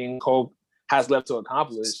anything Cole has left to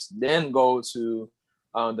accomplish. Then go to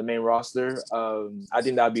the main roster. I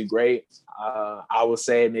think that'd be great. I would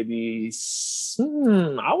say maybe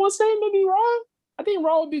Raw. I think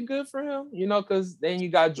Raw would be good for him, because then you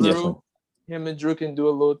got Drew. Definitely. Him and Drew can do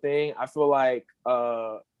a little thing. I feel like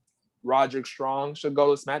Roderick Strong should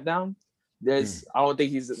go to SmackDown. I don't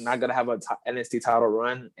think he's not gonna have a NXT title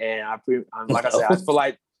run, and like I said, I feel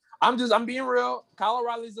like I'm being real. Kyle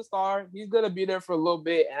O'Reilly's the star. He's gonna be there for a little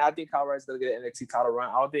bit, and I think Kyle O'Reilly's gonna get an NXT title run.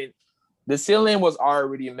 I don't think the ceiling was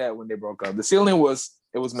already met when they broke up. The ceiling was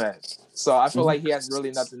met. So I feel like he has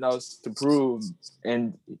really nothing else to prove,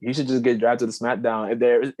 and he should just get drafted to SmackDown if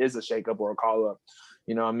there is a shakeup or a call up.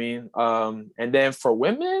 You know what I mean? And then for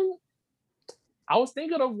women, I was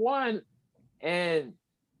thinking of one, and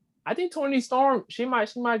I think Toni Storm, she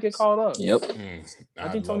might get called up. Yep. I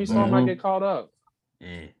think Toni Storm might get called up.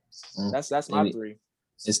 That's my three.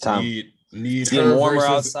 It's time. Need it's getting warmer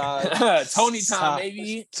outside. Tony time,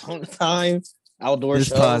 baby. Tony time. Outdoor This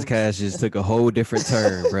show. podcast just took a whole different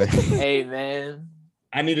turn, bro. Hey, man.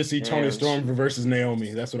 I need to see Toni Storm versus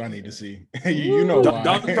Naomi. That's what I need to see. you know why.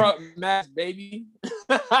 Dump truck match, baby.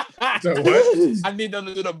 So what? I need them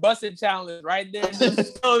to do the busted challenge right there.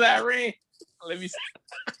 Just throw that ring. Let me see.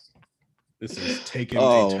 This is taking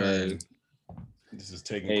a turn. Man. This is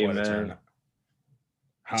taking quite a turn.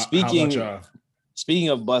 Speaking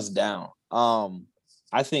of bust down,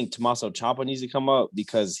 I think Tommaso Ciampa needs to come up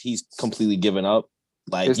because he's completely given up.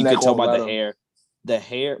 Like you can tell by the hair. The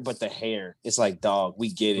hair, it's like, dog,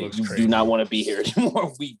 we get it. You do not want to be here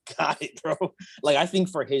anymore. We got it, bro. Like, I think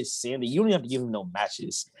for his sanity, you don't even have to give him no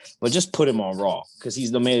matches, but just put him on Raw because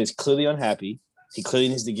he's the man that's clearly unhappy. He clearly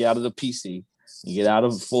needs to get out of the PC, get out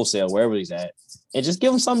of Full Sail, wherever he's at, and just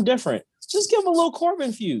give him something different. Just give him a little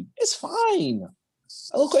Corbin feud. It's fine.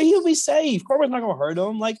 He'll be safe. Corbin's not going to hurt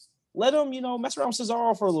him. Like, let him, mess around with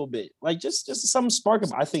Cesaro for a little bit. Like, just some spark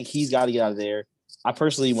him. I think he's got to get out of there. I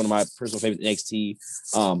personally, one of my personal favorite NXT,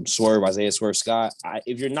 Isaiah Swerve Scott.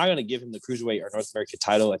 If you're not going to give him the Cruiserweight or North American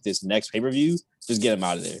title at this next pay-per-view, just get him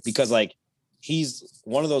out of there. Because, like, he's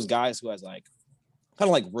one of those guys who has, like, kind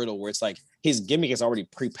of like Riddle, where it's like his gimmick is already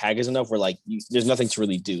pre-packaged enough where, like, there's nothing to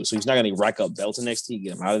really do. So he's not going to rack up belts in NXT,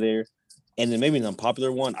 get him out of there. And then maybe an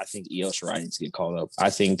unpopular one, I think Io Shirai needs to get called up.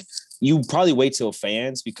 I think you probably wait till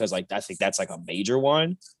fans because like I think that's like a major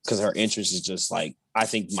one because her interest is just like I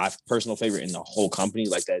think my personal favorite in the whole company,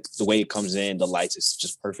 like that the way it comes in, the lights is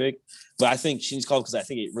just perfect. But I think she needs to call because I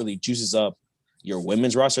think it really juices up your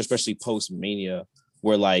women's roster, especially post Mania,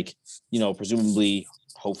 where like, you know, presumably,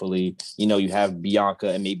 hopefully, you know, you have Bianca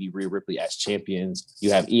and maybe Rhea Ripley as champions.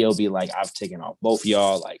 You have EO be like, I've taken off both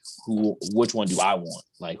y'all. Like, which one do I want?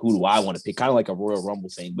 Like, who do I want to pick? Kind of like a Royal Rumble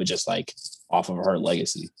thing, but just like off of her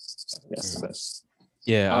legacy. That's the best.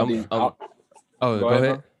 Yeah, go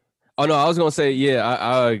ahead. Oh no, I was gonna say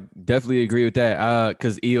I definitely agree with that.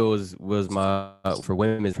 Because EO was my for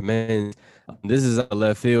women, for men. This is a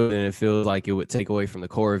left field, and it feels like it would take away from the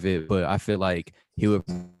core of it. But I feel like he would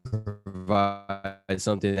provide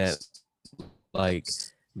something that like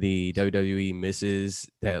the WWE misses.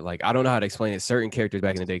 That like I don't know how to explain it. Certain characters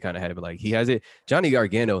back in the day kind of had it, but like he has it. Johnny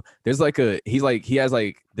Gargano, there's like he has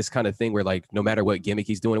like this kind of thing where like no matter what gimmick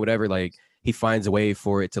he's doing, or whatever, like he finds a way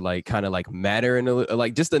for it to like kind of like matter and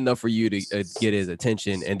like just enough for you to get his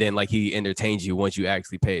attention, and then like he entertains you once you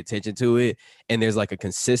actually pay attention to it, and there's like a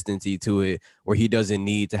consistency to it where he doesn't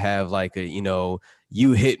need to have like a, you know,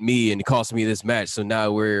 you hit me and it cost me this match, so now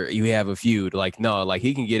you have a feud. Like no, like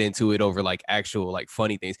he can get into it over like actual like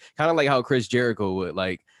funny things, kind of like how Chris Jericho would.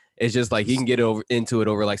 Like it's just like he can get into it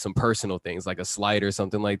over like some personal things, like a slide or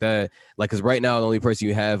something like that. Like because right now the only person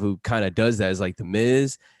you have who kind of does that is like The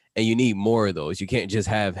Miz. And you need more of those. You can't just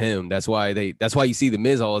have him. That's why you see The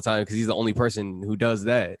Miz all the time, because he's the only person who does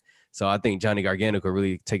that. So I think Johnny Gargano could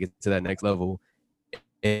really take it to that next level.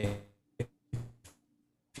 And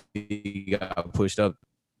he got pushed up.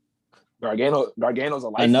 Gargano's a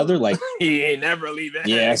lifer. Another like he ain't never leaving.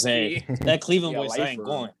 Yeah, I say that Cleveland voice ain't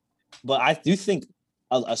going. But I do think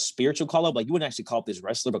a spiritual call up, like you wouldn't actually call up this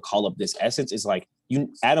wrestler, but call up this essence is like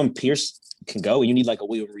Adam Pearce can go, and you need like a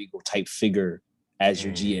William Regal type figure as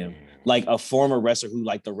your GM, like a former wrestler who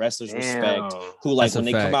like the wrestlers respect, who like when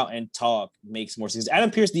they come out and talk makes more sense.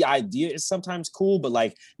 Adam Pearce, the idea is sometimes cool, but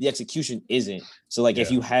like the execution isn't. So like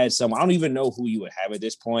if you had some, I don't even know who you would have at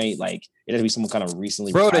this point. Like it has to be someone kind of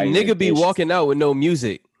recently. Bro, the nigga be walking out with no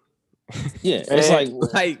music. Yeah, it's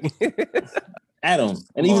like Adam,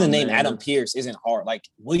 and even the name Adam Pearce isn't hard. Like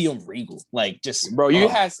William Regal, like just bro, you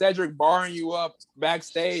had Cedric barring you up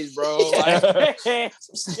backstage, bro. Like,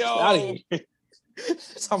 yo.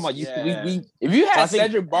 Talking about you, we if you had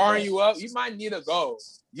Cedric barring you up, you might need to go.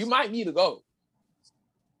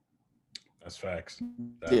 That's facts.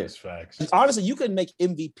 That is facts. Honestly, you could make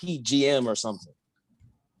MVP GM or something.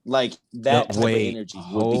 Like that type of energy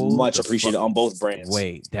would be much appreciated on both brands.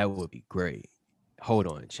 Wait, that would be great. Hold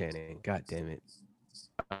on, Channing. God damn it.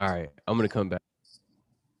 All right, I'm gonna come back.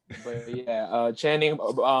 But yeah, Channing,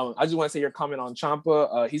 I just want to say your comment on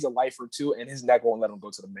Ciampa. He's a lifer too, and his neck won't let him go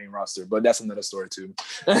to the main roster. But that's another story too.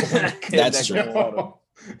 That's true. Yo,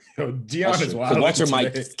 Deon is wild. Walter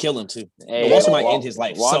might kill him too. Hey, Walter might end his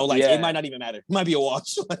life. So like, it might not even matter. It might be a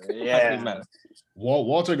wash. Yeah.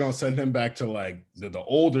 Walter gonna send him back to like the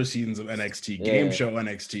older seasons of NXT, game show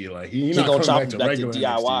NXT. Like he not gonna coming back to regular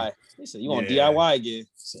DIY. NXT. He said, "You want DIY again?"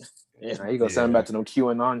 Yeah, he gonna send him back to no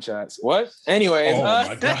QAnon chats. What? Anyways,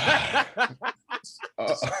 my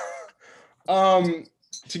God.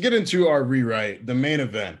 To get into our rewrite, the main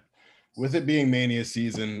event, with it being Mania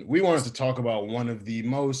season, we wanted to talk about one of the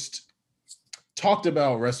most talked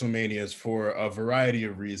about WrestleManias for a variety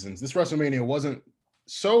of reasons. This WrestleMania wasn't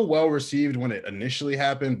so well received when it initially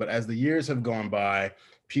happened, but as the years have gone by,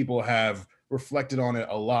 people have reflected on it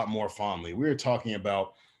a lot more fondly. We're talking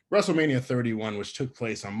about WrestleMania 31, which took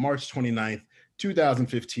place on March 29th,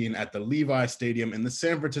 2015 at the Levi Stadium in the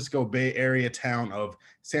San Francisco Bay Area town of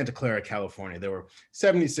Santa Clara, California. There were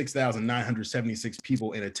 76,976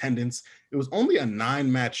 people in attendance. It was only a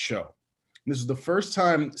 9-match show. This is the first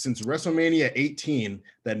time since WrestleMania 18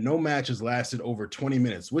 that no matches lasted over 20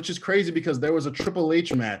 minutes, which is crazy because there was a Triple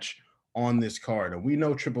H match on this card. And we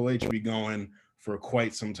know Triple H will be going for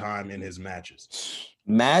quite some time in his matches.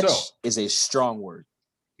 Match is a strong word.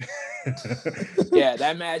 Yeah,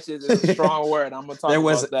 that match is a strong word. I'm gonna talk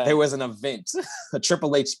about that. There was an event, a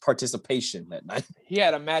Triple H participation that night. He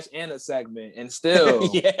had a match and a segment, and still,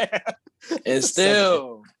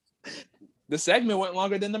 the segment went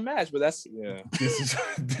longer than the match. But that's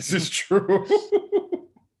this is true.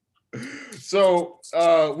 So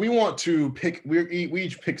we want to pick. We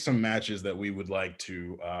each pick some matches that we would like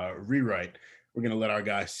to rewrite. We're gonna let our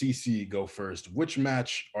guy CC go first. Which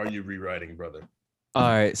match are you rewriting, brother? All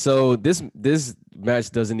right, so this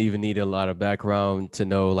match doesn't even need a lot of background to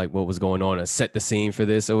know like what was going on and set the scene for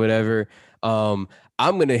this or whatever.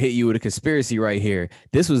 I'm gonna hit you with a conspiracy right here.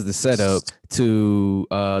 This was the setup to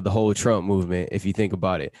the whole Trump movement, if you think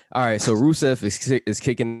about it. All right, so Rusev is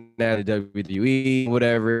kicking out of WWE,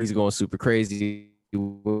 whatever. He's going super crazy. He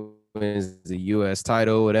wins the U.S.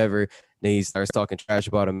 title, whatever. Then he starts talking trash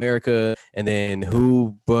about America, and then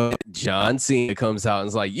who but John Cena comes out and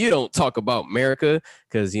is like, "You don't talk about America,"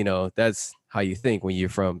 because that's how you think when you're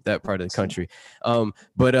from that part of the country.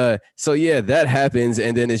 So yeah, that happens,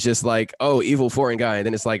 and then it's just like, oh, evil foreign guy, and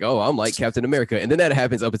then it's like, oh, I'm like Captain America, and then that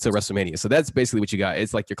happens up until WrestleMania. So that's basically what you got.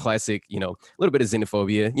 It's like your classic, a little bit of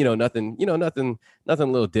xenophobia, nothing a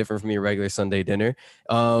little different from your regular Sunday dinner.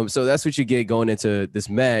 So that's what you get going into this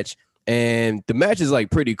match. And the match is like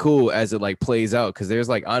pretty cool as it like plays out, because there's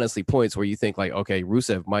like honestly points where you think like, okay,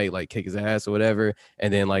 Rusev might like kick his ass or whatever,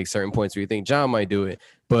 and then like certain points where you think John might do it.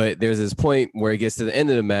 But there's this point where it gets to the end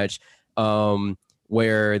of the match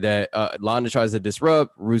where that Lana tries to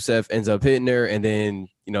disrupt, Rusev ends up hitting her, and then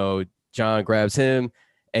John grabs him,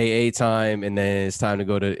 AA time, and then it's time to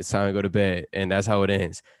go to bed, and that's how it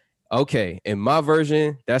ends. Okay, in my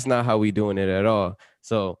version, that's not how we doing it at all.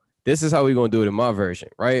 So this is how we gonna do it in my version,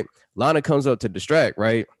 right? Lana comes up to distract,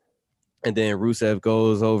 right? And then Rusev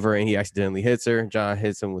goes over and he accidentally hits her. John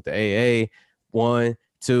hits him with the AA. 1,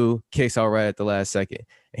 2, kicks out right at the last second.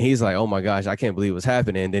 And he's like, oh my gosh, I can't believe what's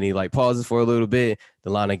happening. And then he like pauses for a little bit.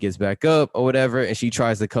 The Lana gets back up or whatever, and she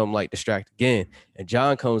tries to come like distract again. And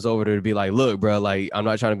John comes over to be like, look, bro, like I'm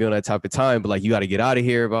not trying to be on that type of time, but like you got to get out of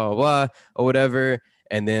here, blah, blah, blah, or whatever.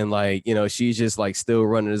 And then like, she's just like still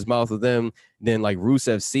running his mouth with them. Then like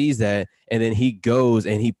Rusev sees that, and then he goes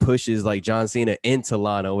and he pushes like John Cena into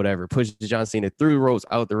Lana or whatever, pushes John Cena through the ropes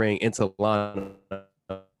out the ring into Lana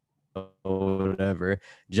or whatever.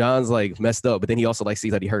 John's like messed up, but then he also like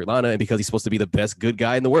sees that he hurt Lana, and because he's supposed to be the best good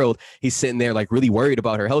guy in the world, he's sitting there like really worried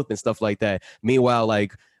about her health and stuff like that. Meanwhile,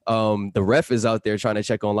 like the ref is out there trying to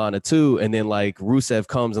check on Lana too, and then like Rusev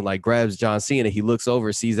comes and like grabs John Cena. He looks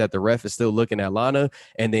over, sees that the ref is still looking at Lana,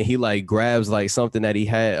 and then he like grabs like something that he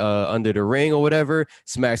had under the ring or whatever,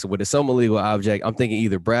 smacks it with some illegal object. I'm thinking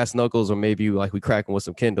either brass knuckles or maybe like we crack him with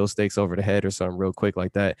some kendo sticks over the head or something real quick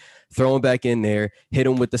like that. Throw him back in there, hit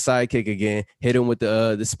him with the side kick again, hit him with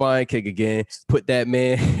the spine kick again, put that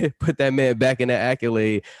man back in the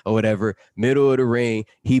accolade or whatever. Middle of the ring,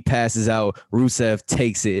 he passes out. Rusev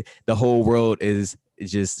takes it. The whole world is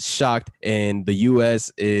just shocked, and the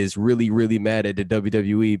US is really, really mad at the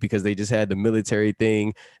WWE because they just had the military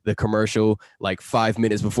thing, the commercial, like 5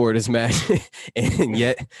 minutes before this match, and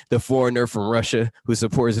yet the foreigner from Russia who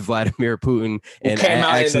supports Vladimir Putin and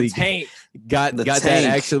actually got that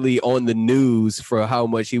actually on the news for how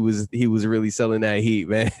much he was really selling that heat,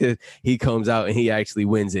 man. He comes out and he actually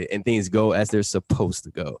wins it, and things go as they're supposed to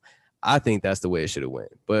go. I think that's the way it should have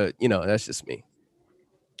went, but that's just me.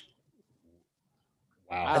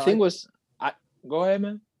 Wow. Go ahead,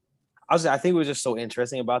 man. I think it was just so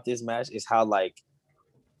interesting about this match is how like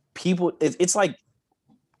people, it's like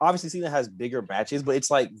obviously Cena has bigger matches, but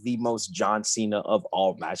it's like the most John Cena of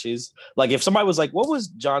all matches. Like if somebody was like, what was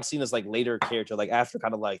John Cena's like later character, like after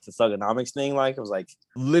kind of like the Thugonomics thing, like it was like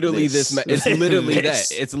literally this it's literally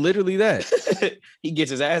that. It's literally that. He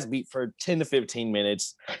gets his ass beat for 10 to 15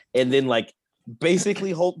 minutes, and then like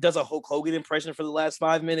basically does a Hulk Hogan impression for the last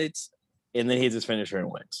 5 minutes. And then he hits his finisher and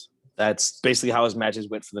wins. That's basically how his matches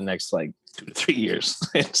went for the next like 2 to 3 years.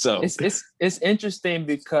 So it's interesting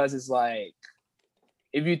because it's like,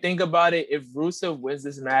 if you think about it, if Rusev wins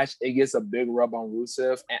this match, it gets a big rub on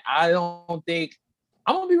Rusev. And I'm gonna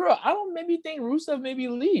be real, I don't maybe think Rusev maybe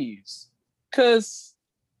leaves. Because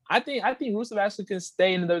I think Rusev actually can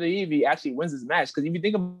stay in the WWE if he actually wins this match. Because if you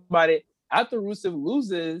think about it, after Rusev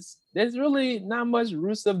loses, there's really not much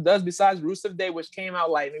Rusev does besides Rusev Day, which came out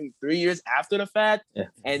like maybe 3 years after the fact. Yeah.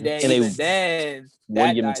 And then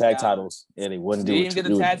wouldn't give him tag titles. Yeah, they wouldn't do it. He didn't get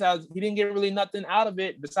the tag titles. He didn't get really nothing out of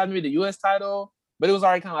it besides maybe the US title. But it was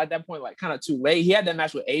already kind of at that point, like kind of too late. He had that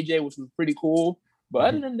match with AJ, which was pretty cool. But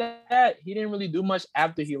other than that, he didn't really do much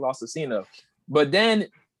after he lost to Cena. But then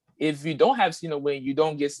if you don't have Cena win, you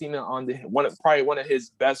don't get Cena on probably one of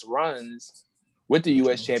his best runs with the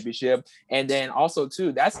U.S. Championship. And then also,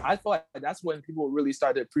 too, I feel like that's when people really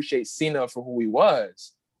started to appreciate Cena for who he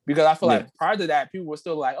was. Because I feel like prior to that, people were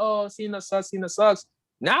still like, oh, Cena sucks.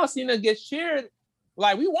 Now Cena gets cheered.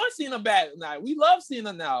 Like, we want Cena back. Now, we love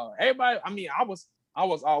Cena now. Everybody, I mean, I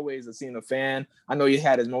was always a Cena fan. I know he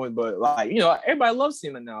had his moment, but, like, everybody loves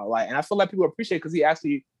Cena now. Like, and I feel like people appreciate it because he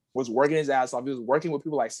actually was working his ass off. He was working with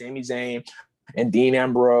people like Sami Zayn and Dean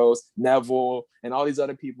Ambrose, Neville, and all these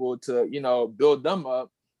other people to, build them up.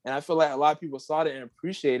 And I feel like a lot of people saw that and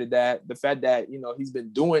appreciated that, the fact that, he's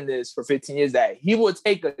been doing this for 15 years, that he will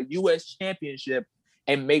take a U.S. championship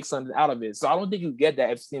and make something out of it. So I don't think you get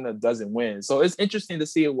that if Cena doesn't win. So it's interesting to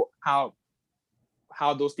see how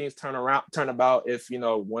those things turn about if, you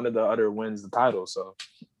know, one of the other wins the title. So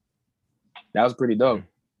that was pretty dope.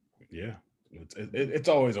 Yeah. It's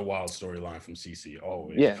always a wild storyline from CC,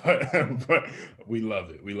 always. Yeah. But we love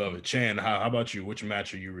it. We love it. Chan, how about you? Which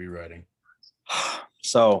match are you rewriting?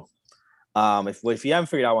 So, if you haven't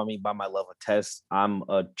figured out what I mean by my love of Test, I'm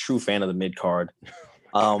a true fan of the mid card.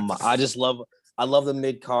 I love the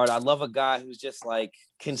mid card. I love a guy who's just like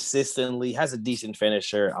consistently has a decent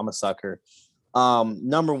finisher. I'm a sucker.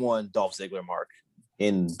 Number one, Dolph Ziggler, Mark,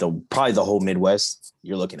 in probably the whole Midwest.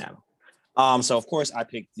 You're looking at him. So of course I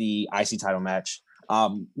picked the IC title match.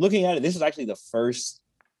 Looking at it, this is actually the first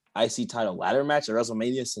IC title ladder match at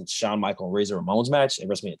WrestleMania since Shawn Michaels and Razor Ramon's match at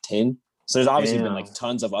WrestleMania 10. So there's obviously been like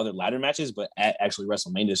tons of other ladder matches, but actually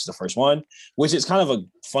WrestleMania is the first one, which is kind of a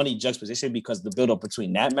funny juxtaposition because the buildup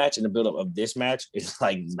between that match and the buildup of this match is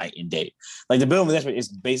like night and day. Like the buildup of this match is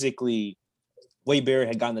basically Wade Barrett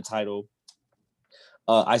had gotten the title,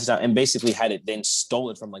 IC title, and basically had it then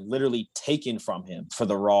stolen from, like literally taken from him for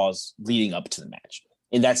the Raws leading up to the match.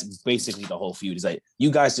 And that's basically the whole feud. Is like,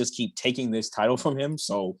 you guys just keep taking this title from him,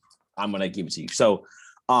 so I'm gonna give it to you. So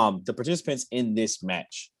the participants in this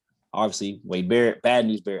match, obviously Wade Barrett, Bad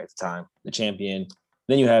News Barrett at the time, the champion.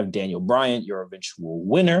 Then you have Daniel Bryan, your eventual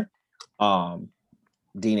winner.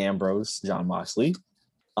 Dean Ambrose, Jon Moxley.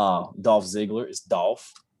 Dolph Ziggler is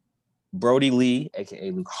Dolph. Brody Lee,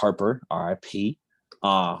 aka Luke Harper, RIP.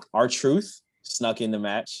 R-Truth snuck in the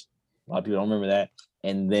match. A lot of people don't remember that.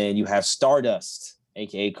 And then you have Stardust,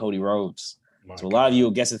 aka Cody Rhodes. So a lot of you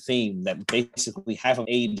will guess a theme that basically half of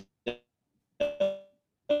AEW's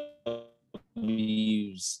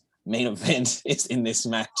main event is in this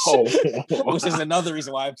match, which is another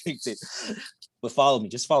reason why I picked it. But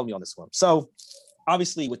just follow me on this one. So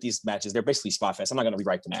obviously with these matches, they're basically spot fest. I'm not going to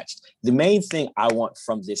rewrite the match. The main thing I want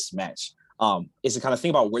from this match is to kind of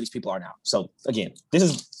think about where these people are now. So again, this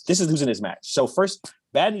is who's in this match. So first,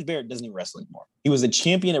 Bad News Barrett doesn't even wrestle anymore. He was a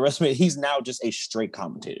champion at WrestleMania. He's now just a straight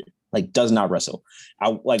commentator, like does not wrestle.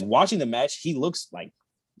 I like watching the match. He looks like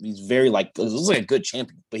he's very like, it looks like a good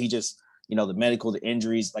champion, but he just, you know, the medical, the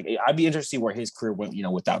injuries, like I'd be interested to see where his career went, you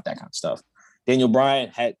know, without that kind of stuff. Daniel Bryan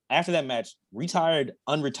had, after that match, retired,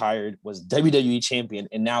 unretired, was WWE champion,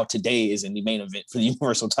 and now today is in the main event for the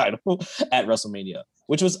Universal title at WrestleMania,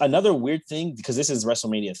 which was another weird thing because this is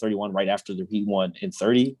WrestleMania 31 right after he won in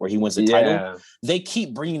 30, where he wins the title. They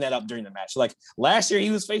keep bringing that up during the match. Like last year,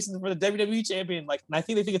 he was facing for the WWE champion. Like, and I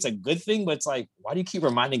think they think it's a good thing, but it's like, why do you keep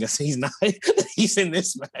reminding us he's not? He's in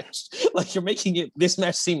this match. Like you're making this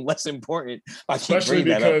match seem less important. Especially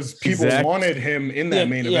because people wanted him in that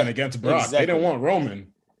main event against Brock. Exactly. They didn't want Roman.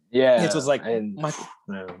 Yeah, it was like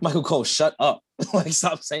Michael Cole, shut up! Like,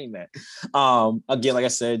 stop saying that. Again, like I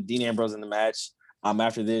said, Dean Ambrose in the match.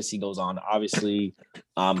 After this, he goes on. Obviously,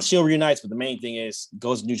 Shield reunites, but the main thing is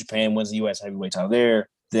goes to New Japan, wins the U.S. heavyweight title there.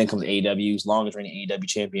 Then comes AEW's longest reigning AEW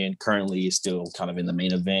champion. Currently, is still kind of in the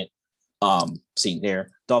main event. Scene there.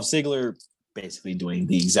 Dolph Ziggler basically doing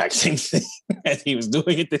the exact same thing as he was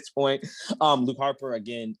doing at this point. Luke Harper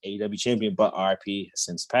again, AEW champion, but RIP has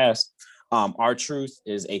since passed. R-Truth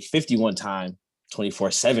is a 51-time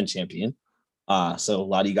 24/7 champion. So a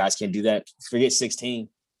lot of you guys can't do that. Forget 16.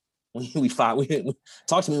 We talk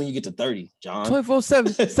to me when you get to 30, John.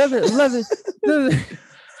 24/7, 7-11.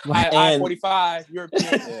 I-45,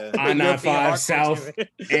 European. I-95 South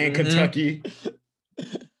and Kentucky.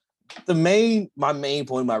 My main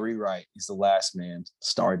point of my rewrite is the last man,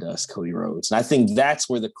 Stardust, Cody Rhodes. And I think that's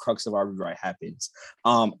where the crux of our rewrite happens.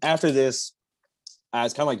 After this,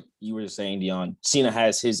 as kind of like you were saying, Deon, Cena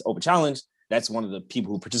has his open challenge. That's one of the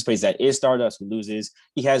people who participates. That is Stardust, who loses.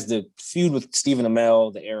 He has the feud with Stephen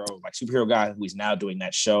Amell, the Arrow, like superhero guy, who is now doing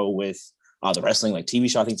that show with the wrestling like TV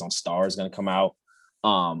show. I think it's on Star, is going to come out.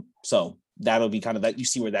 So that'll be kind of that. You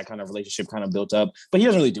see where that kind of relationship kind of built up, but he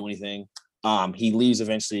doesn't really do anything. He leaves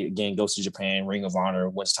eventually. Again, goes to Japan, Ring of Honor,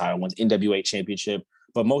 wins title, wins NWA championship,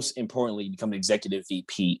 but most importantly, become the executive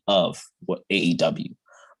VP of AEW.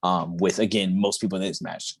 With again most people in this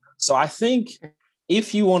match. So I think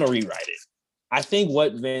if you want to rewrite it, I think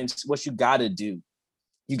what you got to do,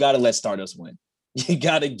 you got to let Stardust win. You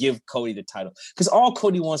got to give Cody the title because all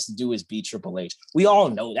Cody wants to do is beat Triple H. We all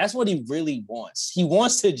know that's what he really wants. He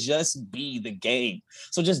wants to just be the game.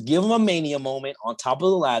 So just give him a Mania moment on top of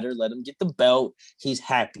the ladder. Let him get the belt. He's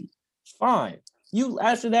happy. Fine.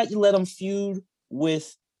 After that, you let him feud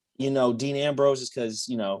with Dean Ambrose, just because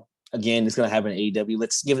again, it's going to happen in AEW.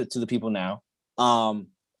 Let's give it to the people now.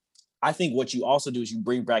 I think what you also do is you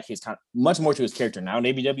bring back his kind of much more to his character now in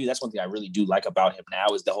ABW. That's one thing I really do like about him now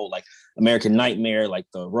is the whole like American Nightmare, like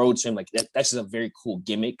the road to him, like that's just a very cool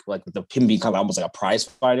gimmick. Like with the him being kind of almost like a prize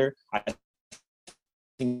fighter. I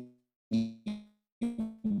think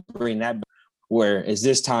bring that back. Whereas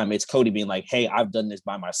this time it's Cody being like, hey, I've done this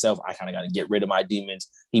by myself. I kind of got to get rid of my demons.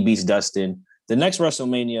 He beats Dustin. The next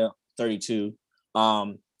WrestleMania 32,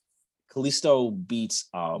 Kalisto beats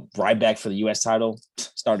Ryback for the U.S. title.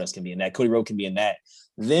 Stardust can be in that. Cody Rhodes can be in that.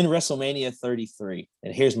 Then WrestleMania 33.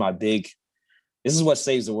 And here's my big, this is what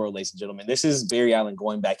saves the world, ladies and gentlemen. This is Barry Allen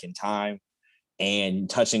going back in time and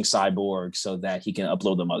touching Cyborg so that he can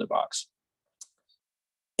upload the mother box.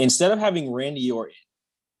 Instead of having Randy Orton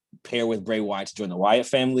pair with Bray Wyatt to join the Wyatt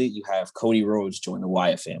family, you have Cody Rhodes join the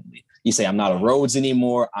Wyatt family. You say, I'm not a Rhodes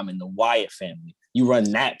anymore. I'm in the Wyatt family. You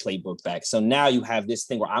run that playbook back. So now you have this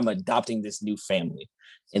thing where I'm adopting this new family.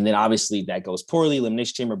 And then obviously that goes poorly.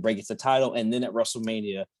 Elimination Chamber, Bray gets the title. And then at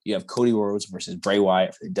WrestleMania, you have Cody Rhodes versus Bray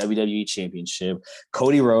Wyatt for the WWE Championship.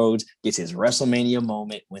 Cody Rhodes gets his WrestleMania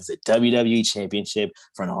moment, wins the WWE Championship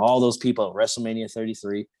in front of all those people at WrestleMania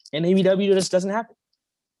 33. And AEW just doesn't happen.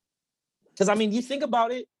 Because, I mean, you think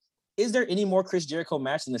about it, is there any more Chris Jericho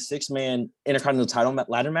match than the 6-man Intercontinental title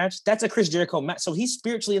ladder match? That's a Chris Jericho match. So he's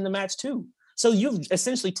spiritually in the match too. So you've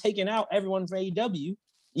essentially taken out everyone from AEW.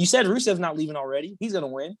 You said Rusev's not leaving already. He's going to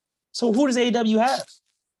win. So who does AEW have?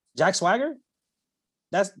 Jack Swagger?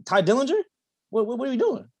 That's Ty Dillinger? What are we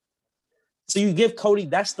doing? So you give Cody,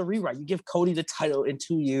 that's the rewrite. You give Cody the title in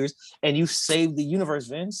 2 years and you've saved the universe,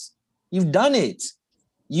 Vince. You've done it.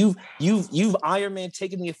 You've Iron Man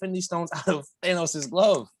taken the Infinity Stones out of Thanos'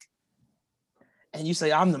 glove. And you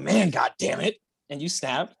say, I'm the man, God damn it. And you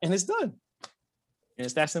snap and it's done. And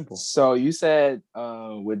it's that simple. So you said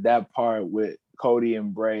with that part with Cody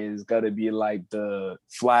and Bray is gonna be like the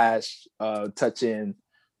Flash touching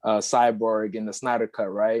Cyborg in the Snyder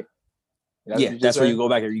Cut, right? That's where you go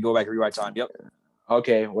back and rewrite time. Yep.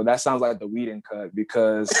 Okay, well that sounds like the Whedon cut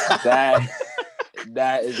because that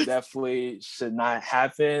is definitely should not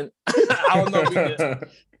happen. I don't know.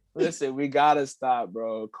 Listen, we gotta stop,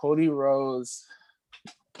 bro. Cody Rhodes.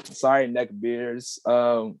 Sorry, neckbeards.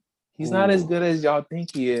 He's not as good as y'all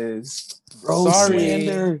think he is. Sorry.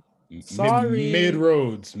 Mid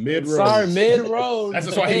roads. Sorry, mid roads.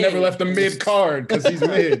 That's why he never left the mid card because he's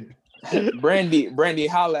mid. Brandy,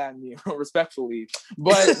 holla at me respectfully.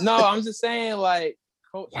 But no, I'm just saying, like,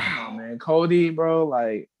 wow, man, Cody, bro,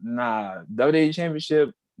 like, nah, WWE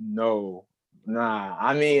Championship, no, nah.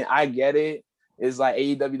 I mean, I get it. It's like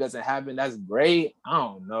AEW doesn't happen. That's great. I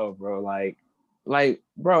don't know, bro. Like,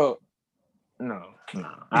 bro, no.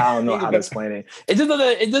 I don't know how to explain it. It just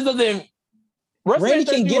doesn't. Randy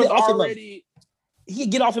can get off already. He can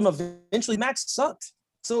get off him eventually. Match sucked.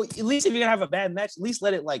 So at least if you're gonna have a bad match, at least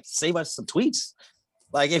let it like save us some tweets.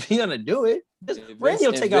 Like if you're gonna do it, Randy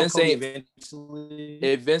will take out Cody eventually.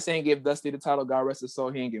 If Vince ain't give Dusty the title, God rest his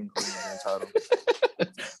soul, he ain't give him Cody the title.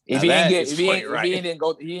 If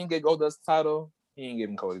he didn't get Goldust's title, he ain't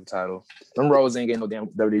giving Cody the title. Them Rhodes ain't getting no damn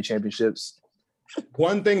WWE championships.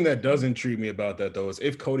 One thing that does intrigue me about that, though, is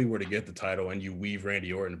if Cody were to get the title and you weave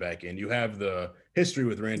Randy Orton back in, you have the history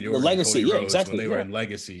with Randy Orton, the legacy, and Cody Rhodes exactly, when they were in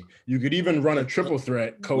Legacy. You could even run a triple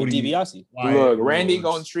threat, Cody. DiBiase. Look, Randy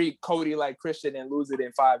gonna treat Cody like Christian and lose it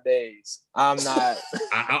in 5 days. I'm not.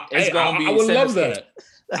 I would love that.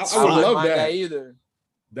 I would love that either.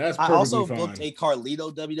 That's I perfectly also fine. booked a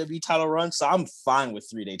Carlito WWE title run, so I'm fine with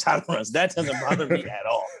 3-day title runs. That doesn't bother me at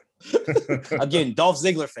all. Again, Dolph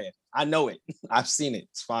Ziggler fan. I know it. I've seen it.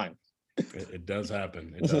 It's fine. It does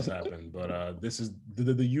happen. It does happen. But this is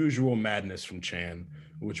the usual madness from Chan,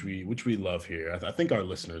 which we love here. I think our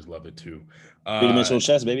listeners love it too. Three-dimensional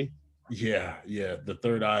chess, baby. Yeah. The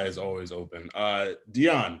third eye is always open.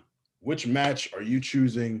 Deon, which match are you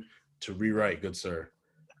choosing to rewrite, good sir?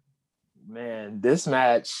 Man, this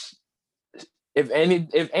match. If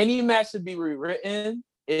any match should be rewritten,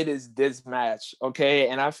 it is this match, okay?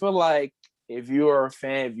 And I feel like if you are a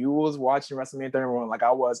fan, if you was watching WrestleMania 31 like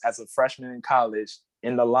I was as a freshman in college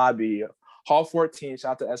in the lobby, Hall 14,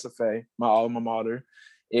 shout out to SFA, my alma mater.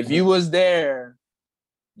 If you was there,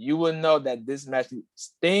 you would know that this match,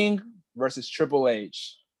 Sting versus Triple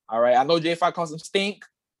H. All right, I know J5 calls him Stink,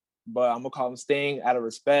 but I'm gonna call him Sting out of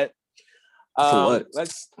respect. For what?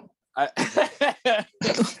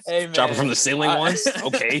 Hey man, drop it from the ceiling once.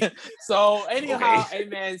 Okay. So anyhow, hey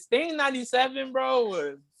man, Sting 97,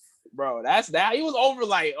 bro. That's that. He was over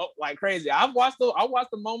like crazy. I watched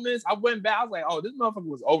the moments. I went back. I was like, oh, this motherfucker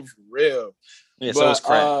was over for real. Yeah, so it's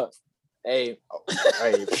crap. Hey.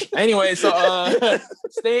 Anyway, so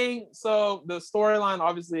Sting. So the storyline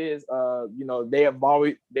obviously is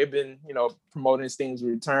they've been promoting Sting's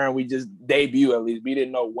return. We just debut at least. We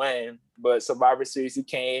didn't know when, but Survivor Series he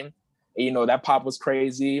came. And, that pop was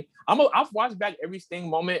crazy. I've watched back every Sting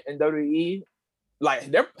moment in WWE.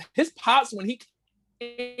 Like his pops when he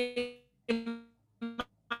came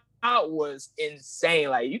out was insane.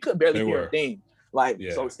 Like you could barely hear a thing.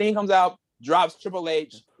 So Sting comes out, drops Triple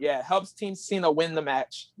H, helps Team Cena win the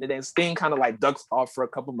match, and then Sting kind of like ducks off for a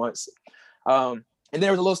couple months. And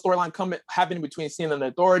there was a little storyline happening between Cena and the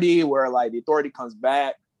Authority, where like the Authority comes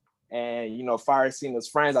back and fires Cena's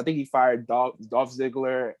friends. I think he fired Dolph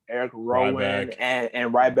Ziggler, Eric Rowan,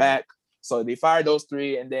 and Ryback. So they fired those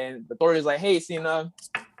three, and then the Authority is like, "Hey, Cena,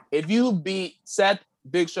 if you beat Seth,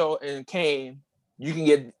 Big Show, and Kane, you can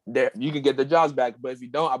get the jobs back. But if you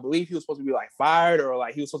don't, I believe he was supposed to be like fired or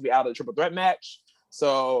like he was supposed to be out of the triple threat match."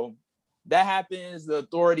 So that happens. The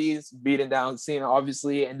Authorities beating down Cena,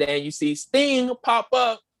 obviously, and then you see Sting pop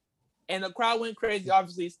up, and the crowd went crazy.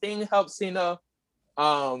 Obviously, Sting helped Cena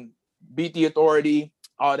beat the Authority,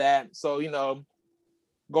 all that. So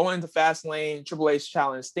going into Fastlane, Triple H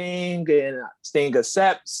challenged Sting, and Sting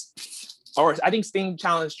accepts. Or I think Sting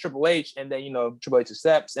challenged Triple H, and then Triple H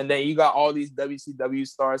accepts, and then you got all these WCW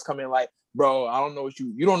stars coming like, bro, I don't know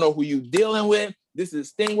you don't know who you dealing with. This is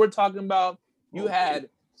Sting we're talking about. You had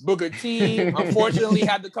Booker T, unfortunately,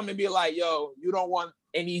 had to come and be like, yo, you don't want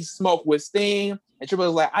any smoke with Sting. And Triple H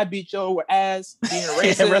was like, I beat your ass being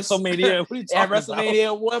racist. At WrestleMania. What are you talking At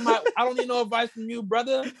WrestleMania, about? I don't need no advice from you,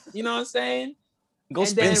 brother. You know what I'm saying? Go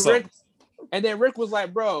spin some. And then Rick was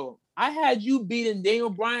like, bro, I had you beating Daniel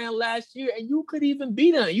Bryan last year, and you could even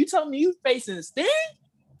beat him. You tell me you facing Sting?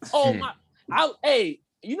 Oh my! I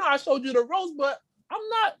showed you the ropes, but I'm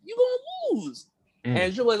not. You gonna lose?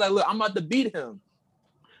 And Triple H like, look, I'm about to beat him.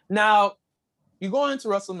 Now you go into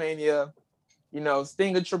WrestleMania.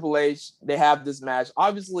 Sting and Triple H, they have this match.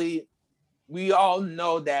 Obviously, we all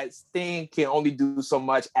know that Sting can only do so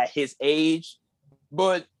much at his age,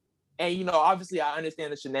 but. And obviously, I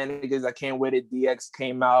understand the shenanigans that came with it. DX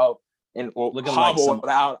came out and looking like some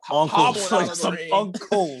uncles, like some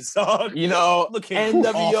uncles. NWO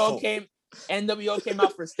came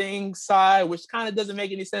out for Sting's side, which kind of doesn't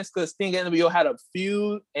make any sense because Sting and NWO had a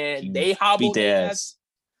feud, and they hobbled their ass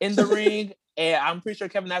in the ring. And I'm pretty sure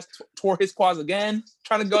Kevin Nash tore his quads again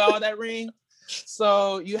trying to go out of that ring.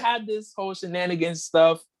 So you had this whole shenanigans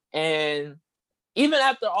stuff, and even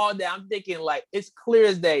after all that, I'm thinking like it's clear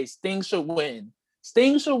as day. Sting should win.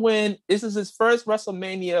 Sting should win. This is his first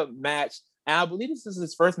WrestleMania match, and I believe this is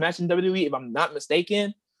his first match in WWE, if I'm not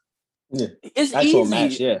mistaken. Yeah, it's actual easy.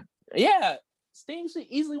 Match. Yeah. Sting should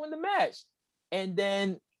easily win the match, and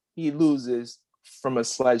then he loses from a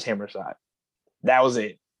sledgehammer shot. That was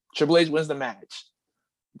it. Triple H wins the match.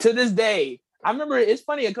 To this day, I remember it's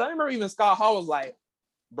funny because I remember even Scott Hall was like,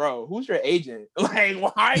 "Bro, who's your agent? Like,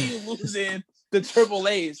 why are you losing?" The Triple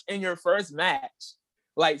H in your first match.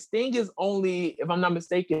 Like Sting is only, if I'm not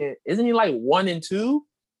mistaken, isn't he like 1-2?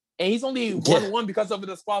 And he's only 1-1 because of the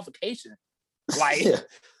disqualification. Like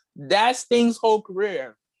that's Sting's whole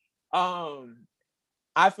career. I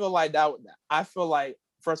feel like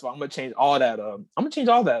first of all, I'm gonna change all that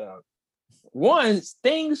up. One,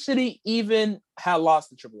 Sting shouldn't even have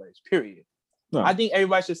lost to Triple H, period. No. I think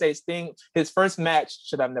everybody should say Sting, his first match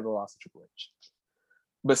should have never lost to Triple H.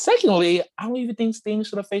 But secondly, I don't even think Sting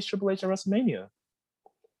should have faced Triple H at WrestleMania.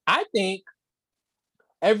 I think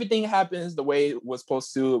everything happens the way it was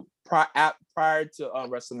supposed to prior to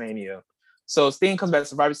WrestleMania. So Sting comes back to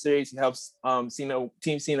Survivor Series. He helps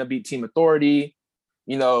Team Cena beat Team Authority.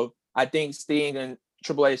 I think Sting and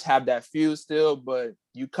Triple H have that feud still, but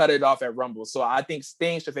you cut it off at Rumble. So I think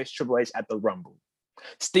Sting should face Triple H at the Rumble.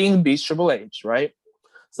 Sting beats Triple H, right?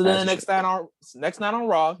 So then the next night on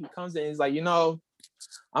Raw, he comes in. He's like,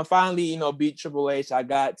 I'm finally, beat Triple H. I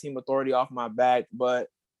got Team Authority off my back. But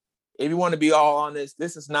if you want to be all honest,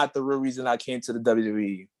 this is not the real reason I came to the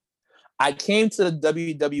WWE. I came to the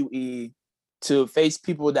WWE to face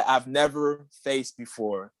people that I've never faced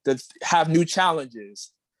before, to have new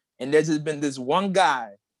challenges. And there's just been this one guy.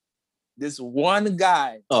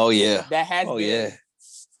 Oh, yeah. That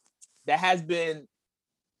has been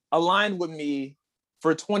aligned with me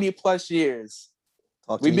for 20 plus years.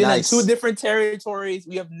 We've been in 2 different territories.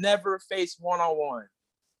 We have never faced one-on-one.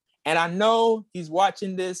 And I know he's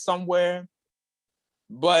watching this somewhere,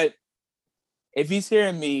 but if he's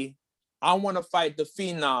hearing me, I want to fight the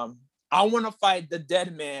Phenom. I want to fight the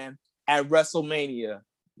Dead Man at WrestleMania.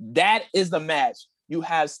 That is the match. You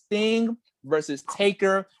have Sting versus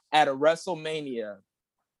Taker at a WrestleMania.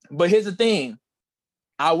 But here's the thing.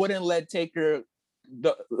 I wouldn't let Taker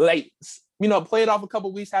play it off a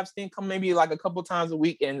couple weeks, have Sting come maybe like a couple times a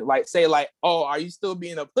week and like say like, oh, are you still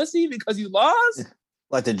being a pussy because you lost?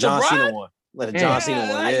 Like the John Cena one. Like the John Cena one.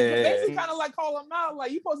 Like, Yeah. basically kind of like call him out.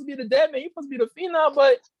 Like, you supposed to be the dead man, you supposed to be the phenom,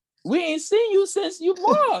 but we ain't seen you since you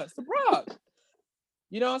lost to Brock.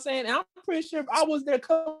 You know what I'm saying? And I'm pretty sure if I was there a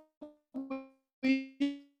couple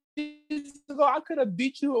weeks ago, I could have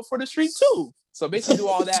beat you for the streak too. So basically do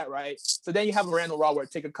all that, right? So then you have a random Raw where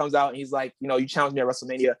Taker comes out and he's like, you challenged me at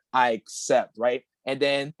WrestleMania, I accept, right? And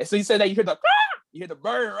then as soon as you said that, you hear the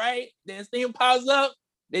bird, right? Then Sting pops up,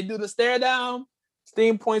 they do the stare down,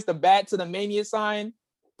 Sting points the bat to the Mania sign,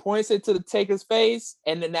 points it to the Taker's face,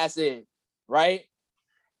 and then that's it, right?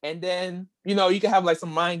 And then, you can have like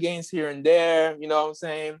some mind games here and there, you know what I'm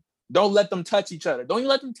saying? Don't let them touch each other. Don't even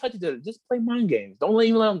let them touch each other. Just play mind games. Don't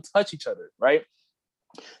even let them touch each other, right?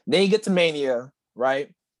 Then you get to Mania,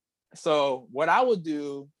 right? So what I would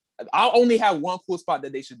do, I'll only have one cool spot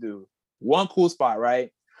that they should do. One cool spot,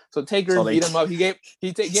 right? So Taker beat him up. He gave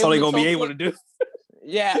so they gonna be able to do.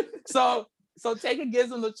 Yeah. So Taker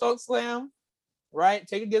gives him the choke slam, right?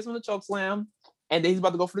 Taker gives him the choke slam, and then he's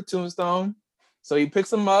about to go for the tombstone. So he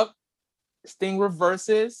picks him up. Sting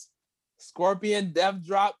reverses. Scorpion Death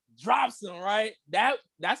drops him, right? That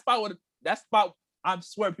spot I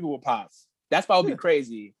swear people will pause. That spot would be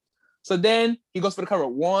crazy. So then he goes for the cover.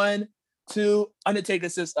 1, 2, Undertaker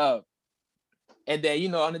sits up. And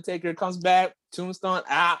then, Undertaker comes back, tombstone.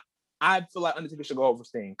 I feel like Undertaker should go over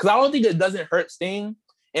Sting. Because I don't think it doesn't hurt Sting.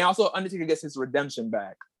 And also Undertaker gets his redemption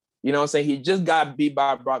back. You know what I'm saying? He just got beat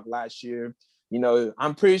by Brock last year.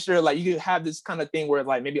 I'm pretty sure like you could have this kind of thing where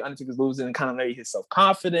like maybe Undertaker's losing and kind of maybe his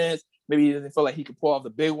self-confidence. Maybe he doesn't feel like he could pull off the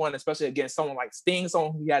big one, especially against someone like Sting,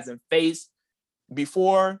 someone who he hasn't faced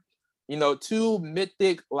before. Two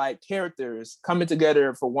mythic like characters coming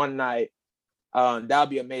together for one night. That would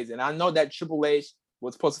be amazing. I know that Triple H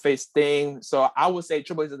was supposed to face Sting, so I would say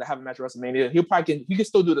Triple H doesn't have a match at WrestleMania. He can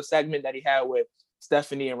still do the segment that he had with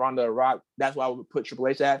Stephanie and Ronda Rock. That's why I would put Triple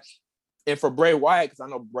H at. And for Bray Wyatt, because I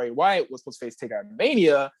know Bray Wyatt was supposed to face Taker at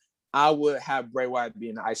Mania, I would have Bray Wyatt be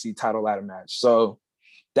in the IC title ladder match. So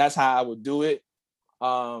that's how I would do it.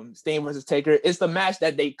 Sting versus Taker. It's the match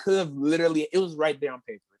that they could have it was right there on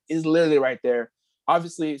paper. It's literally right there.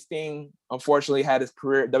 Obviously, Sting, unfortunately, had his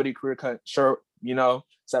WWE career cut short,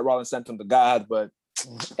 Seth Rollins sent him to God, but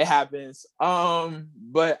it happens.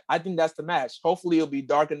 But I think that's the match. Hopefully, it'll be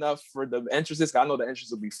dark enough for the entrances. I know the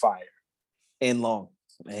entrance will be fire. And long.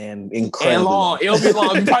 And incredibly long. It'll be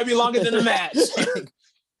long. It'll probably be longer than the match.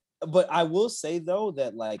 But I will say, though,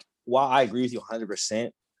 that, like, while I agree with you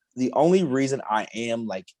 100%, the only reason I am,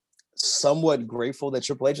 like, somewhat grateful that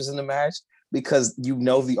Triple H was in the match because the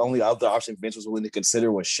only other option Vince was willing to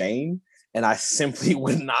consider was Shane. And I simply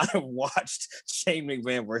would not have watched Shane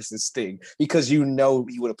McMahon versus Sting because he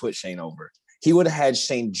would have put Shane over. He would have had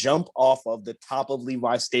Shane jump off of the top of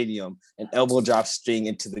Levi Stadium and elbow drop Sting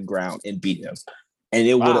into the ground and beat him. And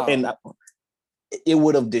it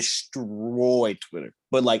would have destroyed Twitter.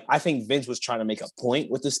 But like I think Vince was trying to make a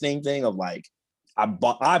point with the Sting thing of like, I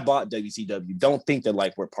bought WCW. Don't think that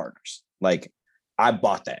like we're partners. Like I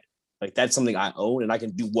bought that. Like that's something I own and I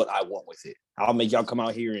can do what I want with it. I'll make y'all come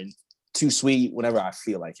out here and too sweet whenever I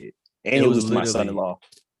feel like it. And it was my son-in-law.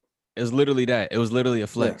 It was literally that. It was literally a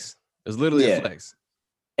flex. Yeah. It was literally a flex.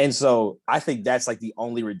 And so I think that's like the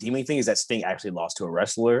only redeeming thing is that Sting actually lost to a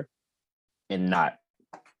wrestler and not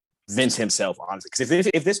Vince himself, honestly. Because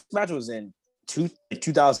if this match was in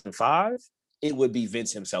 2005, it would be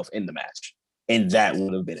Vince himself in the match. And that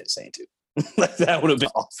would have been insane too. Like that would have been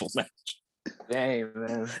an awful match. Dang,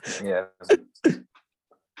 man. Yeah.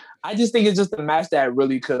 I just think it's just a match that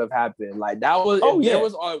really could have happened. Like that was there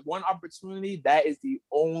was one opportunity, that is the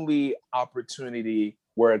only opportunity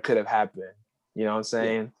where it could have happened. You know what I'm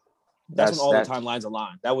saying? Yeah. That's when all the timelines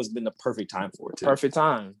aligned. That was been the perfect time for it too. Perfect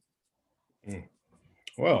time.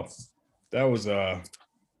 Well, that was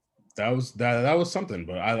something,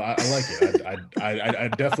 but I like it. I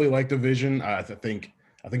definitely like the vision. I think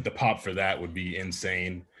the pop for that would be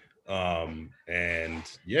insane. And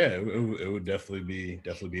yeah, it would definitely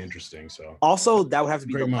be interesting. So also that would have to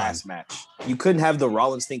be the last match. You couldn't have the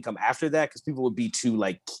Rollins thing come after that because people would be too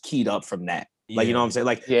like keyed up from that. Like you know what I'm saying?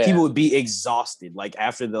 Like people would be exhausted. Like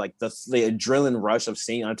after the adrenaline rush of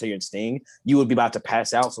seeing Undertaker and Sting, you would be about to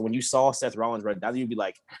pass out. So when you saw Seth Rollins run down, you'd be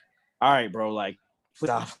like, "All right, bro, like,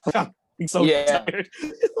 I'm so tired.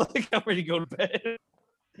 Like I'm ready to go to bed."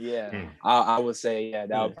 Yeah, I would say that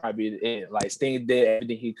would probably be it. Like Sting did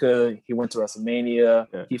everything he could. He went to WrestleMania.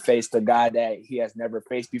 Yeah. He faced a guy that he has never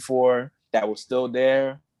faced before that was still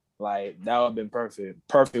there. Like that would have been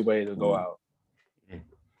perfect way to go out.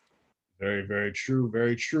 Very, very true.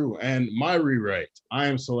 Very true. And my rewrite, I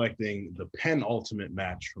am selecting the penultimate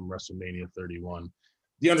match from WrestleMania 31,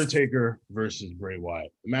 The Undertaker versus Bray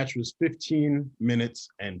Wyatt. The match was 15 minutes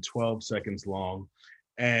and 12 seconds long.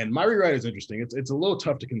 And my rewrite is interesting. It's a little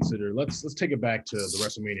tough to consider. Let's take it back to the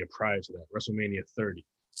WrestleMania prior to that, WrestleMania 30,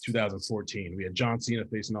 2014. We had John Cena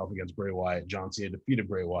facing off against Bray Wyatt. John Cena defeated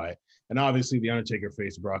Bray Wyatt. And obviously, The Undertaker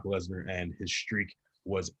faced Brock Lesnar, and his streak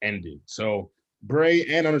was ended. So Bray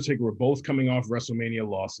and Undertaker were both coming off WrestleMania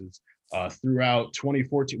losses throughout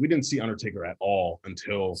 2014. We didn't see Undertaker at all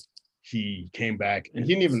until he came back, and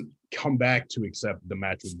he didn't even come back to accept the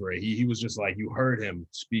match with Bray. He was just like, you heard him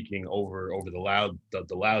speaking over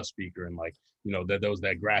the loudspeaker, and like, you know, there was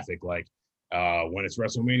that graphic like when it's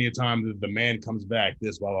WrestleMania time, the man comes back,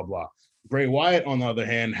 this blah blah blah. Bray Wyatt, on the other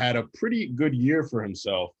hand, had a pretty good year for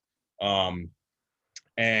himself.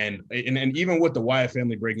 And even with the Wyatt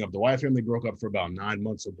family breaking up, the Wyatt family broke up for about 9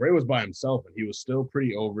 months. So Bray was by himself, and he was still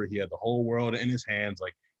pretty over. He had the whole world in his hands.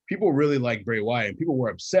 Like, people really liked Bray Wyatt, and people were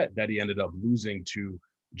upset that he ended up losing to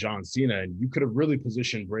John Cena. And you could have really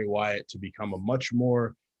positioned Bray Wyatt to become a much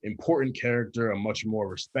more important character, a much more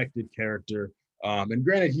respected character. And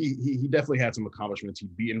granted, he definitely had some accomplishments. He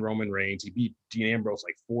beat Roman Reigns. He beat Dean Ambrose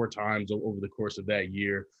like 4 times over the course of that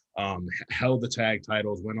year. Held the tag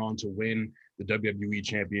titles, went on to win the WWE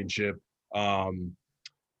Championship,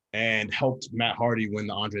 and helped Matt Hardy win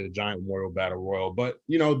the Andre the Giant Memorial Battle Royal. But,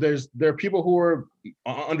 you know, there are people who are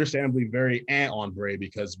understandably very on Bray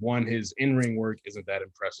because, one, his in-ring work isn't that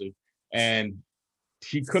impressive, and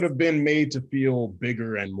he could have been made to feel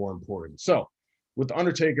bigger and more important. So with The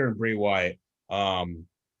Undertaker and Bray Wyatt,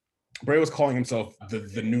 Bray was calling himself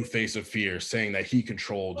the new face of fear, saying that he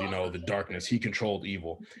controlled, you know, the darkness, he controlled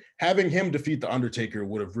evil. Having him defeat the Undertaker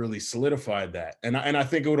would have really solidified that. And I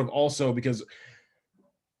think it would have also, because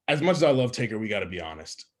as much as I love Taker, we got to be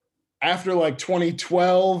honest. After like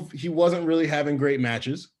 2012, he wasn't really having great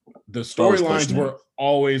matches. The storylines were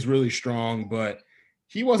always really strong, but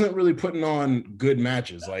he wasn't really putting on good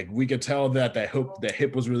matches. Like, we could tell that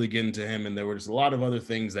hip was really getting to him, and there was a lot of other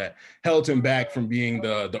things that held him back from being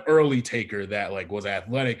the early Taker that like was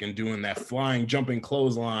athletic and doing that flying, jumping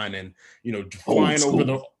clothesline, and, you know, flying over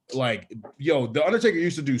the, like, the Undertaker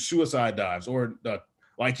used to do suicide dives, or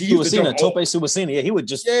like he used to jump Tope Suicina. Yeah, he would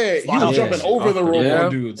just he was jumping over the rope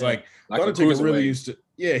on dudes. Yeah. Like the Undertaker really used to.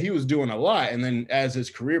 Yeah, he was doing a lot, and then as his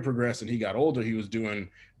career progressed and he got older, he was doing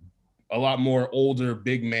a lot more older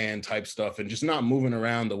big man type stuff and just not moving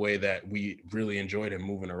around the way that we really enjoyed him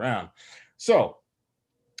moving around. So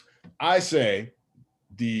I say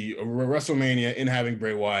the WrestleMania in having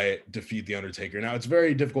Bray Wyatt defeat The Undertaker. Now, it's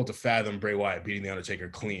very difficult to fathom Bray Wyatt beating The Undertaker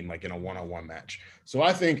clean, like in a one-on-one match. So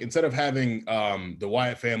I think instead of having the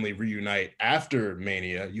Wyatt family reunite after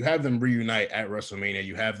Mania, you have them reunite at WrestleMania.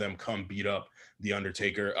 You have them come beat up The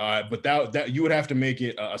Undertaker, but that you would have to make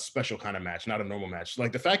it a special kind of match, not a normal match.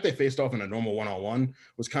 Like, the fact they faced off in a normal one-on-one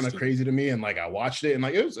was kind of crazy to me, and like I watched it, and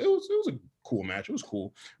like it was a cool match. It was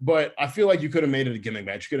cool, but I feel like you could have made it a gimmick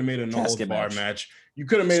match. You could have made it a no-holds-bar match. You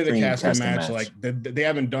could have made it a casket match. Like they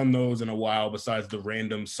haven't done those in a while, besides the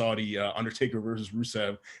random Saudi Undertaker versus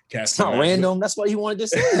Rusev casket. It's not match. random. That's what he wanted to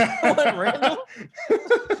say. It wasn't random.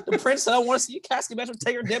 The Prince said, "I want to see a casket match with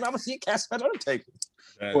Taker. Damn, I want to see a casket match with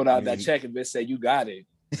Undertaker." Pulled out that check and said, "You got it."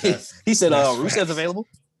 He said, "Rusev's available.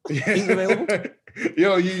 He's available."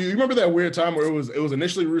 Yo, you remember that weird time where it was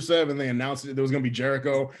initially Rusev, and they announced it there was gonna be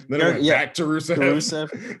Jericho, then it went back to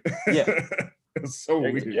Rusev. Yeah. It's so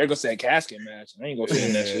weird. Jericho said casket match. I ain't gonna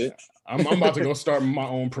say that shit. I'm about to go start my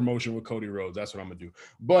own promotion with Cody Rhodes. That's what I'm gonna do.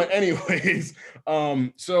 But anyways,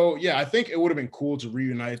 so yeah, I think it would have been cool to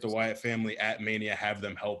reunite the Wyatt family at Mania, have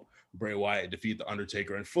them help Bray Wyatt defeat the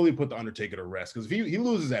Undertaker and fully put the Undertaker to rest. Because if he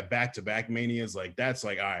loses at back-to-back Manias, like that's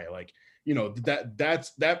like, all right, like, you know,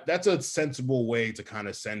 that's a sensible way to kind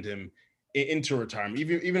of send him into retirement.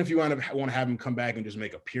 Even if you want to have him come back and just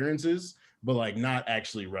make appearances, but like not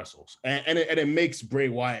actually wrestles. And it makes Bray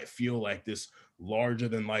Wyatt feel like this larger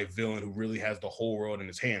than life villain who really has the whole world in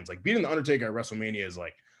his hands. Like, beating the Undertaker at WrestleMania is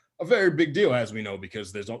like a very big deal, as we know,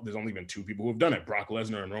 because there's only been 2 people who have done it: Brock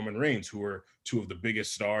Lesnar and Roman Reigns, who are 2 of the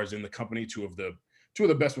biggest stars in the company, 2 of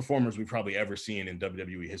the best performers we've probably ever seen in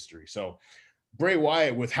WWE history. So Bray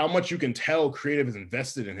Wyatt, with how much you can tell creative is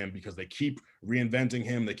invested in him, because they keep reinventing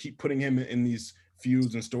him, they keep putting him in these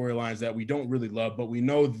feuds and storylines that we don't really love, but we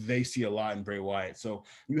know they see a lot in Bray Wyatt. So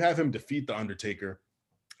you have him defeat the Undertaker.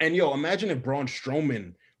 And imagine if Braun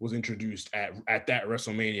Strowman was introduced at that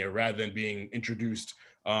WrestleMania rather than being introduced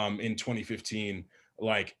in 2015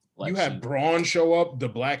 like Black you have Sheep. Braun show up, the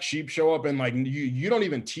Black Sheep show up, and like you don't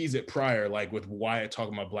even tease it prior, like with Wyatt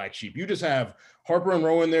talking about Black Sheep. You just have Harper and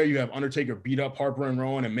Rowan there. You have Undertaker beat up Harper and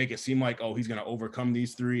Rowan and make it seem like, oh, he's gonna overcome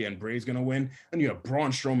these three and Bray's gonna win. And you have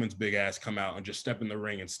Braun Strowman's big ass come out and just step in the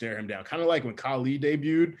ring and stare him down, kind of like when Khali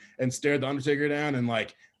debuted and stared the Undertaker down and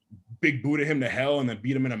like big booted him to hell and then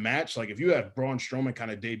beat him in a match. Like if you have Braun Strowman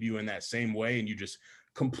kind of debut in that same way and you just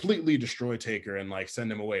completely destroy Taker and like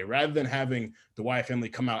send him away, rather than having the Wyatt family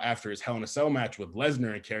come out after his Hell in a Cell match with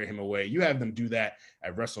Lesnar and carry him away, you have them do that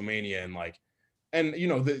at WrestleMania. And like, and you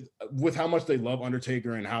know, with how much they love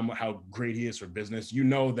Undertaker and how great he is for business, you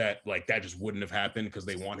know that like that just wouldn't have happened because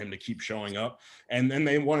they want him to keep showing up, and then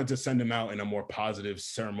they wanted to send him out in a more positive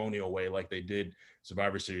ceremonial way like they did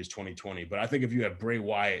Survivor Series 2020. But I think if you have Bray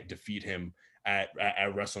Wyatt defeat him at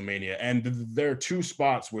WrestleMania, and there are two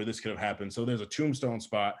spots where this could have happened. So there's a tombstone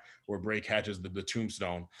spot where Bray catches the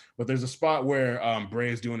tombstone, but there's a spot where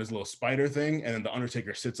Bray is doing his little spider thing, and then the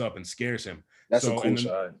Undertaker sits up and scares him. That's a cool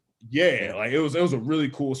shot. Yeah, like it was a really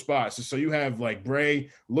cool spot. So you have like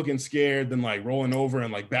Bray looking scared, then like rolling over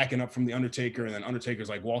and like backing up from the Undertaker, and then Undertaker's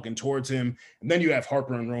like walking towards him, and then you have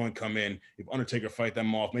Harper and Rowan come in. If Undertaker fight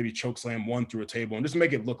them off, maybe chokeslam one through a table, and just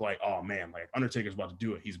make it look like, oh man, like Undertaker's about to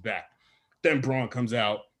do it. He's back. Then Braun comes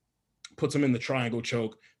out, puts him in the triangle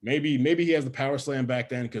choke. Maybe he has the power slam back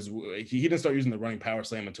then because he didn't start using the running power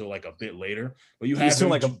slam until like a bit later. But you have him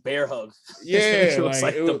like a bear hug. Yeah,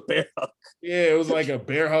 like the bear hug. Yeah, it was like a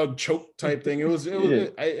bear hug choke type thing. It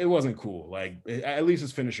wasn't cool. Like at least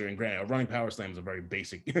his finisher, and granted, a running power slam is a very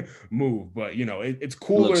basic move, but you know it's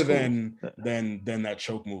cooler than that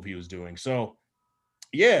choke move he was doing. So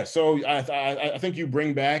yeah, so I think you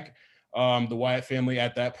bring back the Wyatt family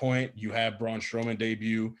at that point. You have Braun Strowman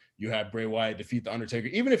debut. You have Bray Wyatt defeat the Undertaker.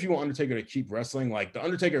 Even if you want Undertaker to keep wrestling, like the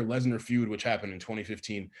Undertaker-Lesnar feud, which happened in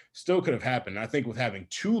 2015, still could have happened. And I think with having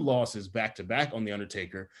two losses back-to-back on the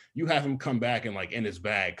Undertaker, you have him come back and like in his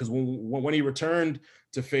bag. Because when he returned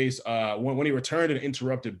to face, when he returned and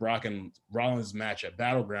interrupted Brock and Rollins' match at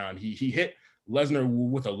Battleground, he hit Lesnar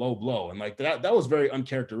with a low blow, and like that was very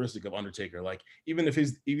uncharacteristic of Undertaker. Like even if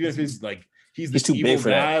he's like he's too evil big for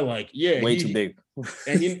guy, that. like yeah, way too big,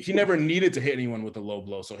 and he never needed to hit anyone with a low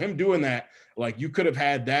blow. So him doing that, like you could have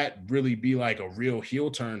had that really be like a real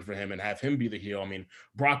heel turn for him and have him be the heel. I mean,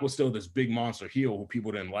 Brock was still this big monster heel who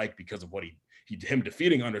people didn't like because of what him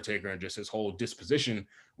defeating Undertaker and just his whole disposition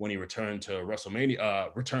when he returned to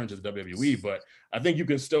WrestleMania, returned to the WWE. But I think you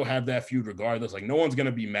can still have that feud regardless. Like no one's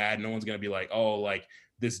gonna be mad. No one's gonna be like, oh, like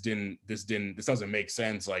this doesn't make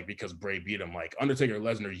sense, like because Bray beat him. Like Undertaker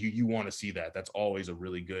Lesnar, you want to see that. That's always a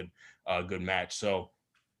really good match. So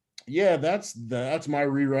yeah, that's my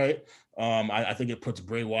rewrite. I think it puts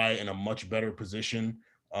Bray Wyatt in a much better position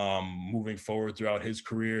moving forward throughout his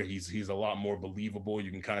career. He's a lot more believable.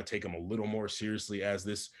 You can kind of take him a little more seriously as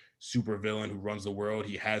this super villain who runs the world.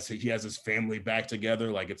 He has his family back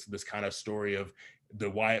together. Like it's this kind of story of the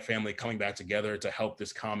Wyatt family coming back together to help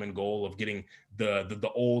this common goal of getting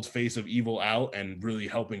the old face of evil out and really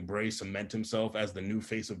helping Bray cement himself as the new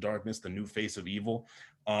face of darkness, the new face of evil.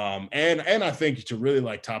 And I think to really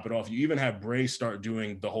like top it off, you even have Bray start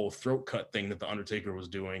doing the whole throat cut thing that the Undertaker was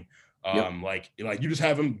doing. Like you just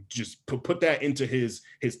have him just put that into his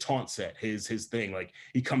taunt set, his thing. Like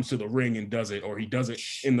he comes to the ring and does it, or he does it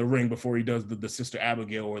in the ring before he does the Sister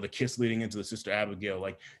Abigail or the kiss leading into the Sister Abigail.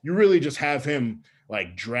 Like you really just have him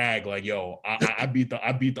like drag, like, yo, I beat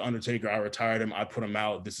the Undertaker, I retired him, I put him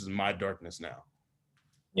out. This is my darkness now.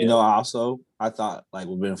 You know, I thought like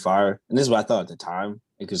would have been fire, and this is what I thought at the time,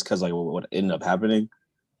 because like what ended up happening.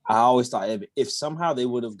 I always thought if somehow they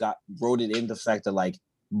would have wrote it in the fact that like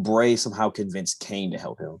Bray somehow convinced Kane to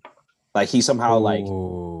help him. Like he somehow like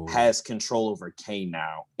has control over Kane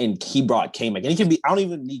now, and he brought Kane back. And it can be, I don't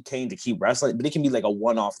even need Kane to keep wrestling, but it can be like a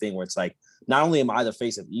one-off thing where it's like, not only am I the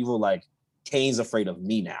face of evil, like Kane's afraid of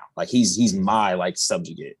me now. Like he's my like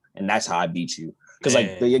subjugate, and that's how I beat you. Because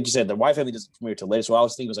like you said, the Wyatt family doesn't premiere till later. So I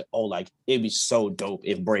was thinking, was like, oh, like it'd be so dope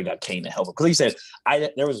if Bray got Kane to help him. Because like you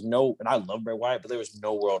said, there was no, and I love Bray Wyatt, but there was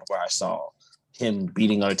no world where I saw him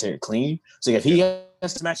beating Undertaker clean. So if he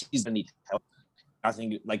has to match, he's gonna need help. I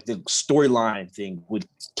think like the storyline thing with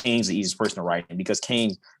Kane's the easiest person to write in, because Kane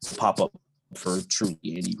will pop up for truly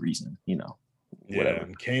any reason, you know. Whatever. Yeah,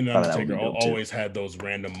 and Kane and Undertaker always had those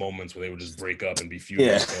random moments where they would just break up and be feuding.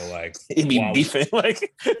 Yeah. So like, it'd be beefing.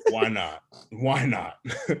 Like, why not? Why not?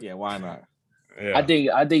 Yeah, why not? Yeah. I think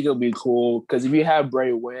it'll be cool because if you have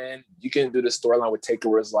Bray win, you can do the storyline with Taker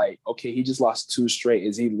where it's like, okay, he just lost 2 straight.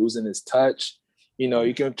 Is he losing his touch? You know,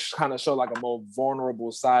 you can kind of show like a more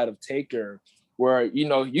vulnerable side of Taker where, you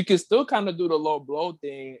know, you can still kind of do the low blow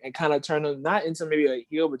thing and kind of turn him not into maybe a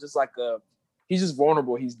heel, but just like he's just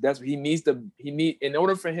vulnerable. He's desperate. In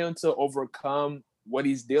order for him to overcome what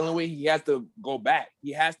he's dealing with, he has to go back.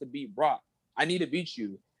 He has to beat Brock. I need to beat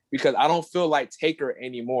you because I don't feel like Taker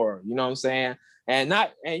anymore. You know what I'm saying? And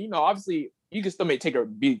you know, obviously you can still make Taker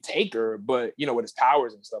be Taker, but you know, with his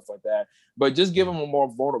powers and stuff like that. But just give him a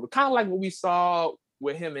more vulnerable, kind of like what we saw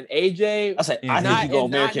with him and AJ. I think you go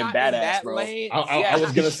American Badass, bro. I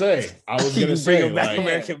was gonna say, bring back like,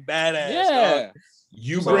 American Badass. Yeah,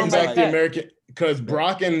 you bring back the American, because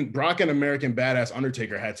Brock and American Badass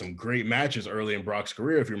Undertaker had some great matches early in Brock's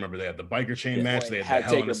career. If you remember, they had the biker chain match, they had the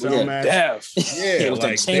Hell in a Cell match. Yeah, it was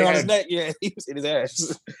like chain on his neck. Yeah, he was in his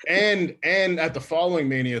ass. And at the following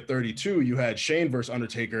Mania 32, you had Shane versus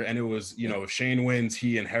Undertaker, and it was, you know, if Shane wins,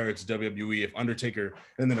 he inherits WWE. If Undertaker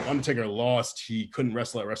lost, he couldn't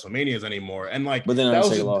wrestle at WrestleManias anymore. And like, but then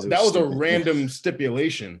that was a random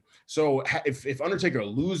stipulation. So if Undertaker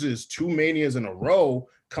loses 2 Manias in a row,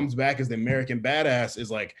 comes back as the American Badass, is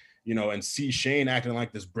like, you know, and see Shane acting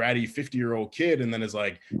like this bratty 50-year-old kid, and then is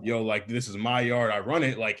like, yo, like, this is my yard, I run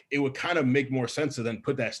it. Like, it would kind of make more sense to then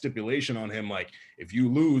put that stipulation on him, like, if you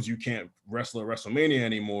lose, you can't wrestle at WrestleMania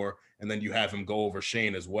anymore, and then you have him go over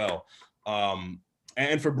Shane as well.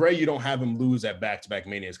 And for Bray, you don't have him lose at back-to-back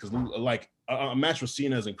Manias, because like a match with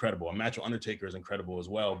Cena is incredible, a match with Undertaker is incredible as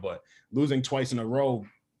well, but losing twice in a row,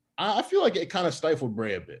 I feel like it kind of stifled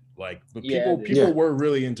Bray a bit. Like, but people were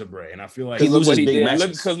really into Bray, and I feel like he loses big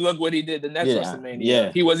matches. Because look what he did the next WrestleMania.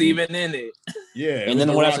 Yeah, he wasn't even in it. Yeah, and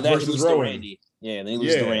then when after that, he loses to Randy. Yeah, and then he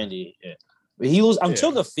loses to Randy. Yeah, but he lose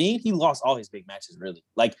until the Fiend. He lost all his big matches. Really,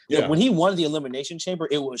 like when he won the Elimination Chamber,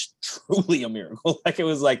 it was truly a miracle. Like, it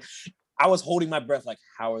was like I was holding my breath. Like,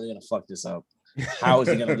 how are they gonna fuck this up? How is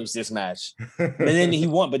he gonna lose this match? And then he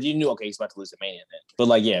won, but you knew, okay, he's about to lose the Mania then. But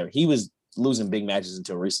like, yeah, he was losing big matches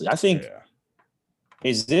until recently. I think,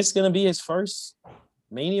 is this going to be his first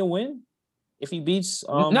Mania win? If he beats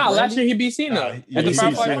last year he beat Cena.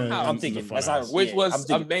 I'm thinking which was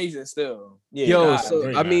amazing still. Yeah, yo,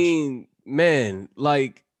 so I mean, man,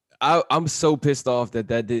 like I'm so pissed off that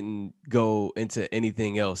didn't go into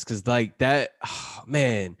anything else, because like that,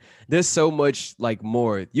 man, there's so much like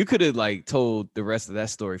more. You could have like told the rest of that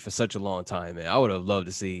story for such a long time, man. I would have loved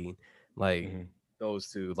to see like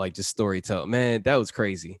those two like just storytell. Man, that was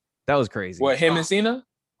crazy. What, him and Cena?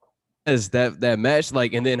 As that match,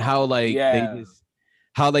 like, and then how like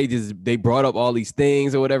they brought up all these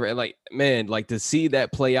things or whatever, and like, man, like to see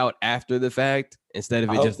that play out after the fact instead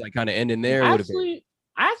of it just like kind of ending there. I actually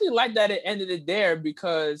like that it ended it there,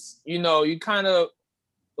 because you know, you kind of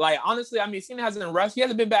like, honestly, I mean, Cena hasn't wrestled, he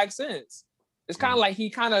hasn't been back since. It's kind of like he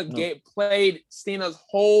kind of played Cena's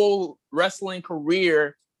whole wrestling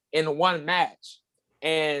career in one match.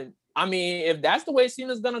 And I mean, if that's the way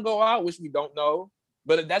Cena's gonna go out, which we don't know,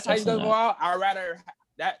 but if that's how he's gonna go out, I'd rather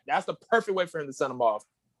that's the perfect way for him to send him off.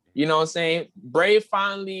 You know what I'm saying? Bray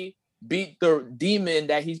finally beat the demon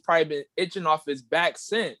that he's probably been itching off his back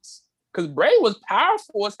since. Because Bray was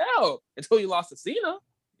powerful as hell until he lost to Cena.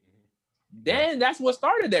 Then that's what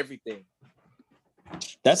started everything.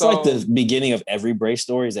 That's like the beginning of every Bray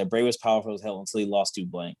story, is that Bray was powerful as hell until he lost to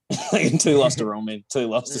blank. Until he lost to Roman, until he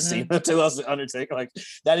lost to Cena, until he lost to Undertaker. Like,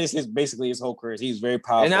 that is basically his whole career. He's very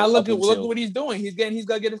powerful. And now look what he's doing. He's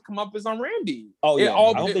gonna get his comeuppance on Randy. Oh yeah,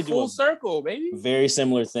 all full circle, baby. Very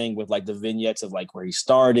similar thing with like the vignettes of like where he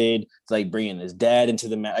started, like bringing his dad into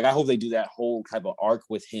the match. Like, I hope they do that whole type of arc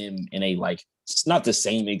with him in a, like, it's not the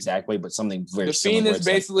same exact way, but something very similar. The Fiend is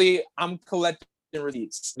basically like, I'm collecting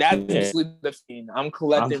receipts. That's basically the Fiend. I'm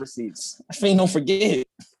collecting receipts. Fiend, don't forget.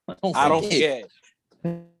 I don't forget.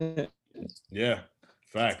 Yeah,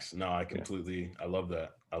 facts. No, I love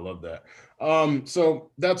that.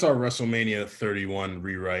 So that's our WrestleMania 31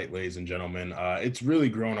 rewrite, ladies and gentlemen. It's really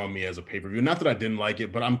grown on me as a pay-per-view. Not that I didn't like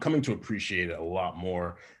it, but I'm coming to appreciate it a lot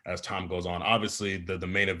more as time goes on. Obviously, the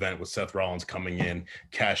main event with Seth Rollins coming in,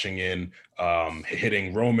 cashing in,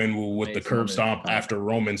 hitting Roman with the curb stomp after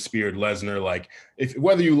Roman speared Lesnar. Like,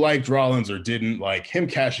 whether you liked Rollins or didn't, like, him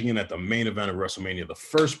cashing in at the main event of WrestleMania, the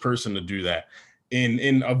first person to do that.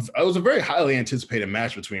 It was a very highly anticipated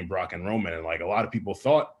match between Brock and Roman, and like a lot of people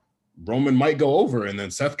thought Roman might go over, and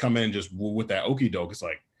then Seth come in just with that okie doke. It's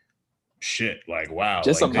like, shit, like, wow,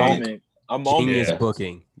 just like, a moment.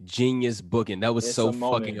 Genius booking. That was so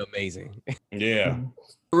fucking amazing. Yeah,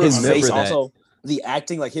 his face also. The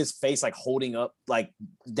acting, like his face, like holding up, like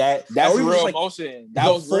that's real like, emotion.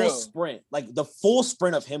 That was full real sprint, like the full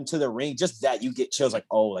sprint of him to the ring. Just that, you get chills, like,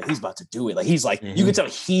 oh, like he's about to do it. Like, he's like, you can tell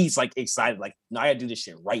he's like excited. Like, no, I gotta do this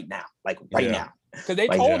shit right now, like right now. Because they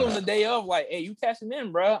Like, told him the day of, like, hey, you cashing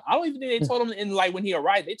in, bro. I don't even think they told him in like when he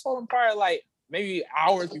arrived. They told him probably like maybe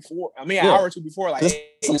hours before. I mean, an hour or two before, like, hey,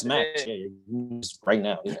 this match, yeah, just right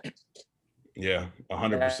now. Yeah,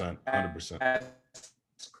 100%, 100%.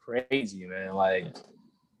 That's crazy, man. Like,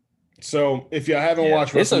 so if y'all haven't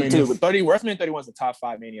watched WrestleMania, WrestleMania 31 is the top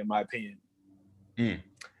 5 Mania in my opinion.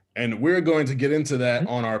 And we're going to get into that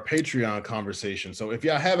on our Patreon conversation. So if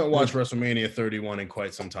y'all haven't watched WrestleMania 31 in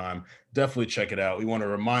quite some time, definitely check it out. We want to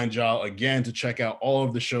remind y'all again to check out all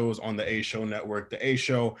of the shows on the A Show Network. The A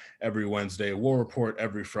Show every Wednesday, War Report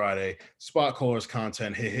every Friday, Spot Callers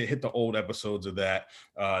content, hit the old episodes of that.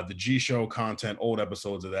 The G Show content, old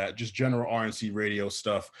episodes of that. Just general RNC radio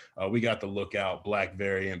stuff. We got The Lookout, Black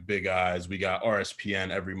Variant, Big Eyes. We got RSPN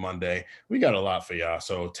every Monday. We got a lot for y'all,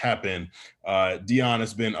 so tap in. Deon,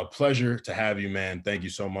 it's been a pleasure to have you, man. Thank you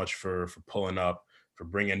so much for pulling up, for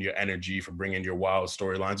bringing your energy, for bringing your wild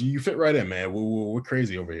storylines. You fit right in, man. We're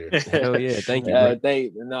crazy over here. Hell yeah, thank you, bro.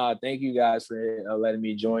 Thank you guys for letting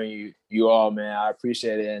me join you all, man. I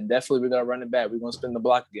appreciate it, and definitely we're gonna run it back. We're gonna spin the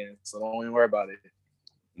block again, so don't even worry about it.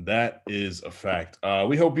 That is a fact.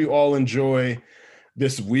 We hope you all enjoy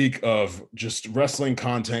this week of just wrestling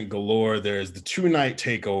content galore. There's the 2-night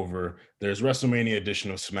takeover. There's WrestleMania edition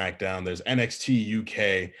of SmackDown. There's NXT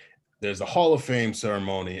UK. There's the Hall of Fame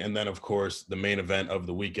ceremony. And then, of course, the main event of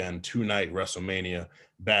the weekend, 2-night WrestleMania,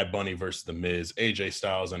 Bad Bunny versus The Miz, AJ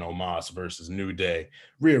Styles and Omos versus New Day,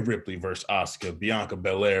 Rhea Ripley versus Asuka, Bianca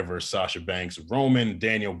Belair versus Sasha Banks, Roman,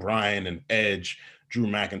 Daniel Bryan, and Edge, Drew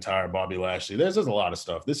McIntyre, Bobby Lashley. There's a lot of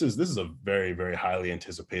stuff. This is a very, very highly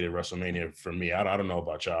anticipated WrestleMania for me. I don't know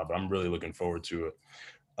about y'all, but I'm really looking forward to it.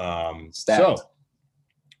 So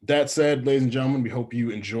that said, ladies and gentlemen, we hope you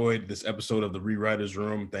enjoyed this episode of the Rewriters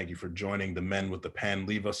Room. Thank you for joining the Men with the Pen.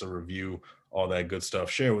 Leave us a review, all that good stuff.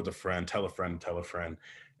 Share with a friend, tell a friend,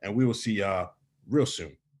 and we will see y'all real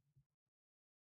soon.